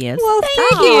over the years. Well,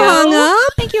 thank you, hung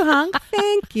up. Thank you, Hung.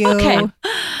 Thank you. Okay.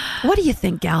 What do you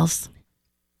think, gals?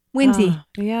 Windi,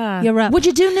 Yeah. you're up. Would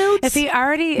you do nudes? If he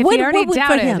already What would for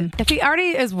doubted, him? if he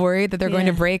already is worried that they're going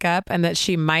to Yeah. break up and that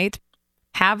she might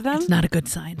have them, It's not a good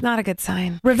sign. not a good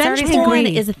sign. Revenge It's already porn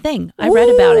agreed. is a thing. I read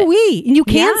about it. Ooh-wee. And you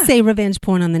can't Yeah. say revenge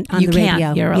porn on the You can.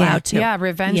 radio. You're allowed to. Yeah,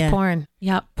 revenge Yeah. porn.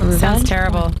 Yep. Sounds Revenge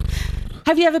terrible. porn.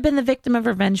 Have you ever been the victim of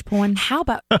revenge porn? How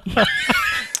about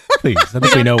Please. I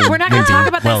think we know. we're not going Windi to talk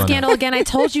about well that enough. scandal again? I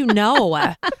told you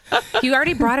no. You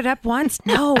already brought it up once.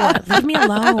 No, leave me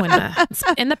alone. It's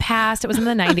in the past. It was in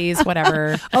the 90s,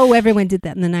 whatever. Oh, everyone did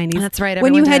that in the 90s. That's right.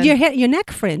 When you had your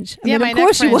neck fringe. Yeah, my of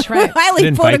course neck fringe, you were highly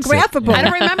photographable. I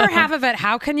don't remember half of it.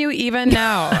 How can you even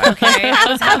know? Okay. I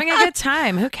was having a good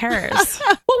time. Who cares?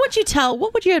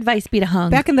 What would your advice be to Hung?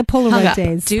 Back in the Polaroid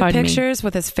days. Do pictures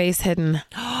with his face hidden.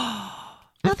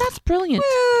 Oh, that's brilliant. Well,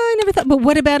 I never thought. But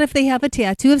what about if they have a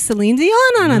tattoo of Celine Dion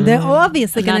on them? They're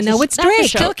obviously going to know it's Drake.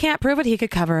 Still can't prove it. He could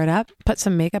cover it up, put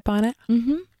some makeup on it.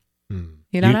 Mm-hmm.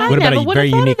 You don't know? What about a very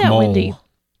unique mole?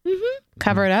 Mm-hmm.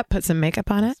 Cover it up, put some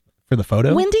makeup on it. For the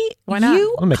photo? Windi, why not?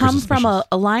 You come from a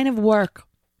line of work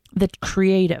that's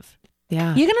creative.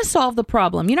 Yeah. You're going to solve the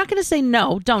problem. You're not going to say,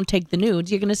 no, don't take the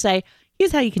nudes. You're going to say,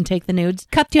 here's how you can take the nudes.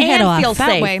 Cut your head off. Feel that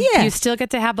safe. way, Yeah. you still get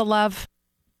to have the love,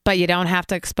 but you don't have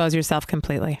to expose yourself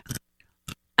completely.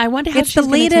 I wonder how it's she's the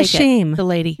going to take latest shame. The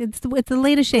lady. It's the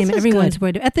latest shame. This is Everyone's good.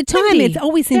 worried. At the time, Windi, it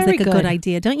always seems very like a good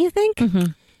idea, don't you think? Mm-hmm.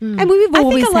 And we've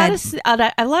always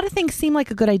had a lot of things seem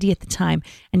like a good idea at the time,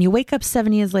 and you wake up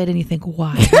 7 years later and you think,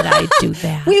 why did I do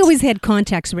that? We always had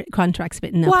contracts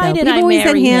written up. Why did We've I always had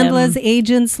marry handlers, him?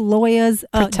 agents, lawyers,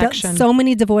 Protection. so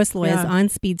many divorce lawyers Yeah. on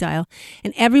speed dial,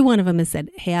 and every one of them has said,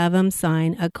 "Have them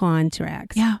sign a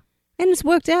contract." Yeah. And it's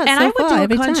worked out. And so I would far, do a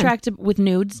every contract with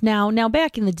nudes now. Now,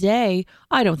 back in the day,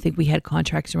 I don't think we had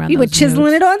contracts around. We were those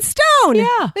chiseling nudes. it on stone.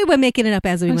 Yeah. We were making it up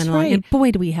as we That's went along, right. and boy,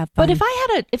 do we have fun. But if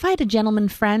I had a gentleman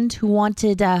friend who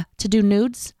wanted to do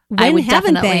nudes, I When would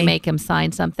haven't definitely they? make him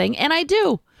sign something, and I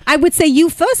do. I would say you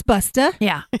first, Buster.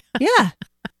 Yeah, Yeah.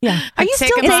 yeah. Are you Take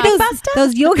still him dating off. Buster?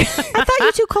 Those yoga. I thought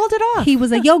you two called it off. He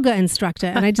was a yoga instructor,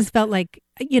 and I just felt like,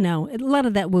 a lot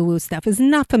of that woo-woo stuff is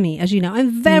not for me. As you know,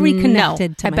 I'm very No.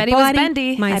 connected to I my bet body, he was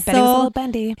bendy. my I soul. bet he was a little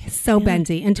bendy. So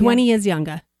bendy, and 20 years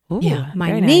younger. Ooh, Yeah, my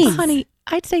very knees. nice. honey,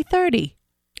 I'd say 30.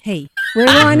 Hey, we're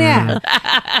on air.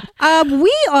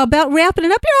 We are about wrapping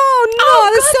it up. Oh no,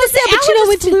 Oh, that's God, so this sad. But hour you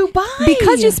know just flew by.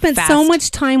 because you spent so Fast. much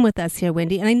time with us here,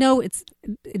 Windi, and I know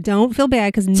don't feel bad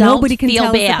because Don't nobody can feel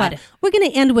tell bad. us apart. We're going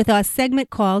to end with our segment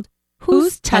called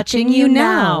Who's touching you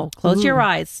now? Close your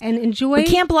eyes. and enjoy. We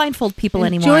can't blindfold people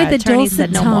anymore. Enjoy Our the attorneys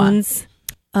dulcet said no more. tones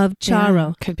of Charo.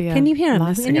 Yeah, could be a Can you hear him?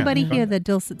 lawsuit. Anybody Yeah. hear the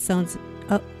dulcet tones?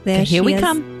 Oh, there Okay, here she we is.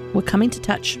 come. We're coming to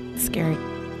touch. Scary.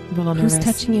 A little Who's nervous.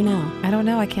 touching you now? I don't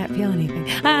know. I can't feel anything.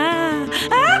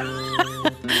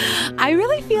 I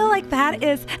really feel like that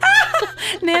is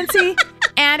Nancy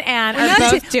and Anne are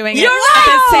both doing it You're at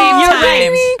the same You're time.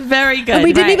 right. Very good. And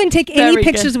we didn't Right. even take any Very good.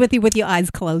 pictures with you with your eyes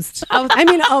closed. I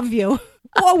mean, of you.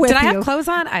 Or with Did I you. have clothes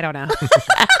on? I don't know.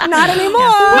 Not anymore.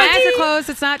 My eyes are closed.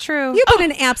 It's not true. You've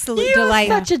been an absolute you're delight.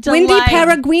 such a Windi delight.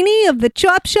 Paraguini of the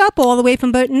Chop Shop, all the way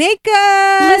from Burton Acres.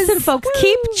 Listen, folks,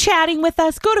 keep chatting with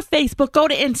us. Go to Facebook. Go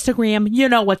to Instagram. You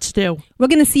know what to do. We're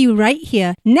going to see you right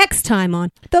here next time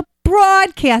on the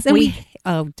broadcast. And We-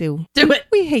 do it.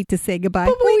 We hate to say goodbye.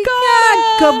 But we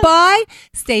gotta. gotta. Goodbye.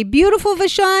 Stay beautiful,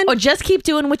 Vashon. Or just keep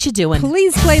doing what you're doing.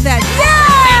 Please play that.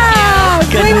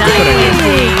 Yeah! Good Windi. night,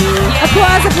 Windi.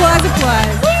 Applause, applause,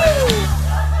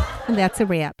 applause. And that's a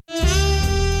wrap.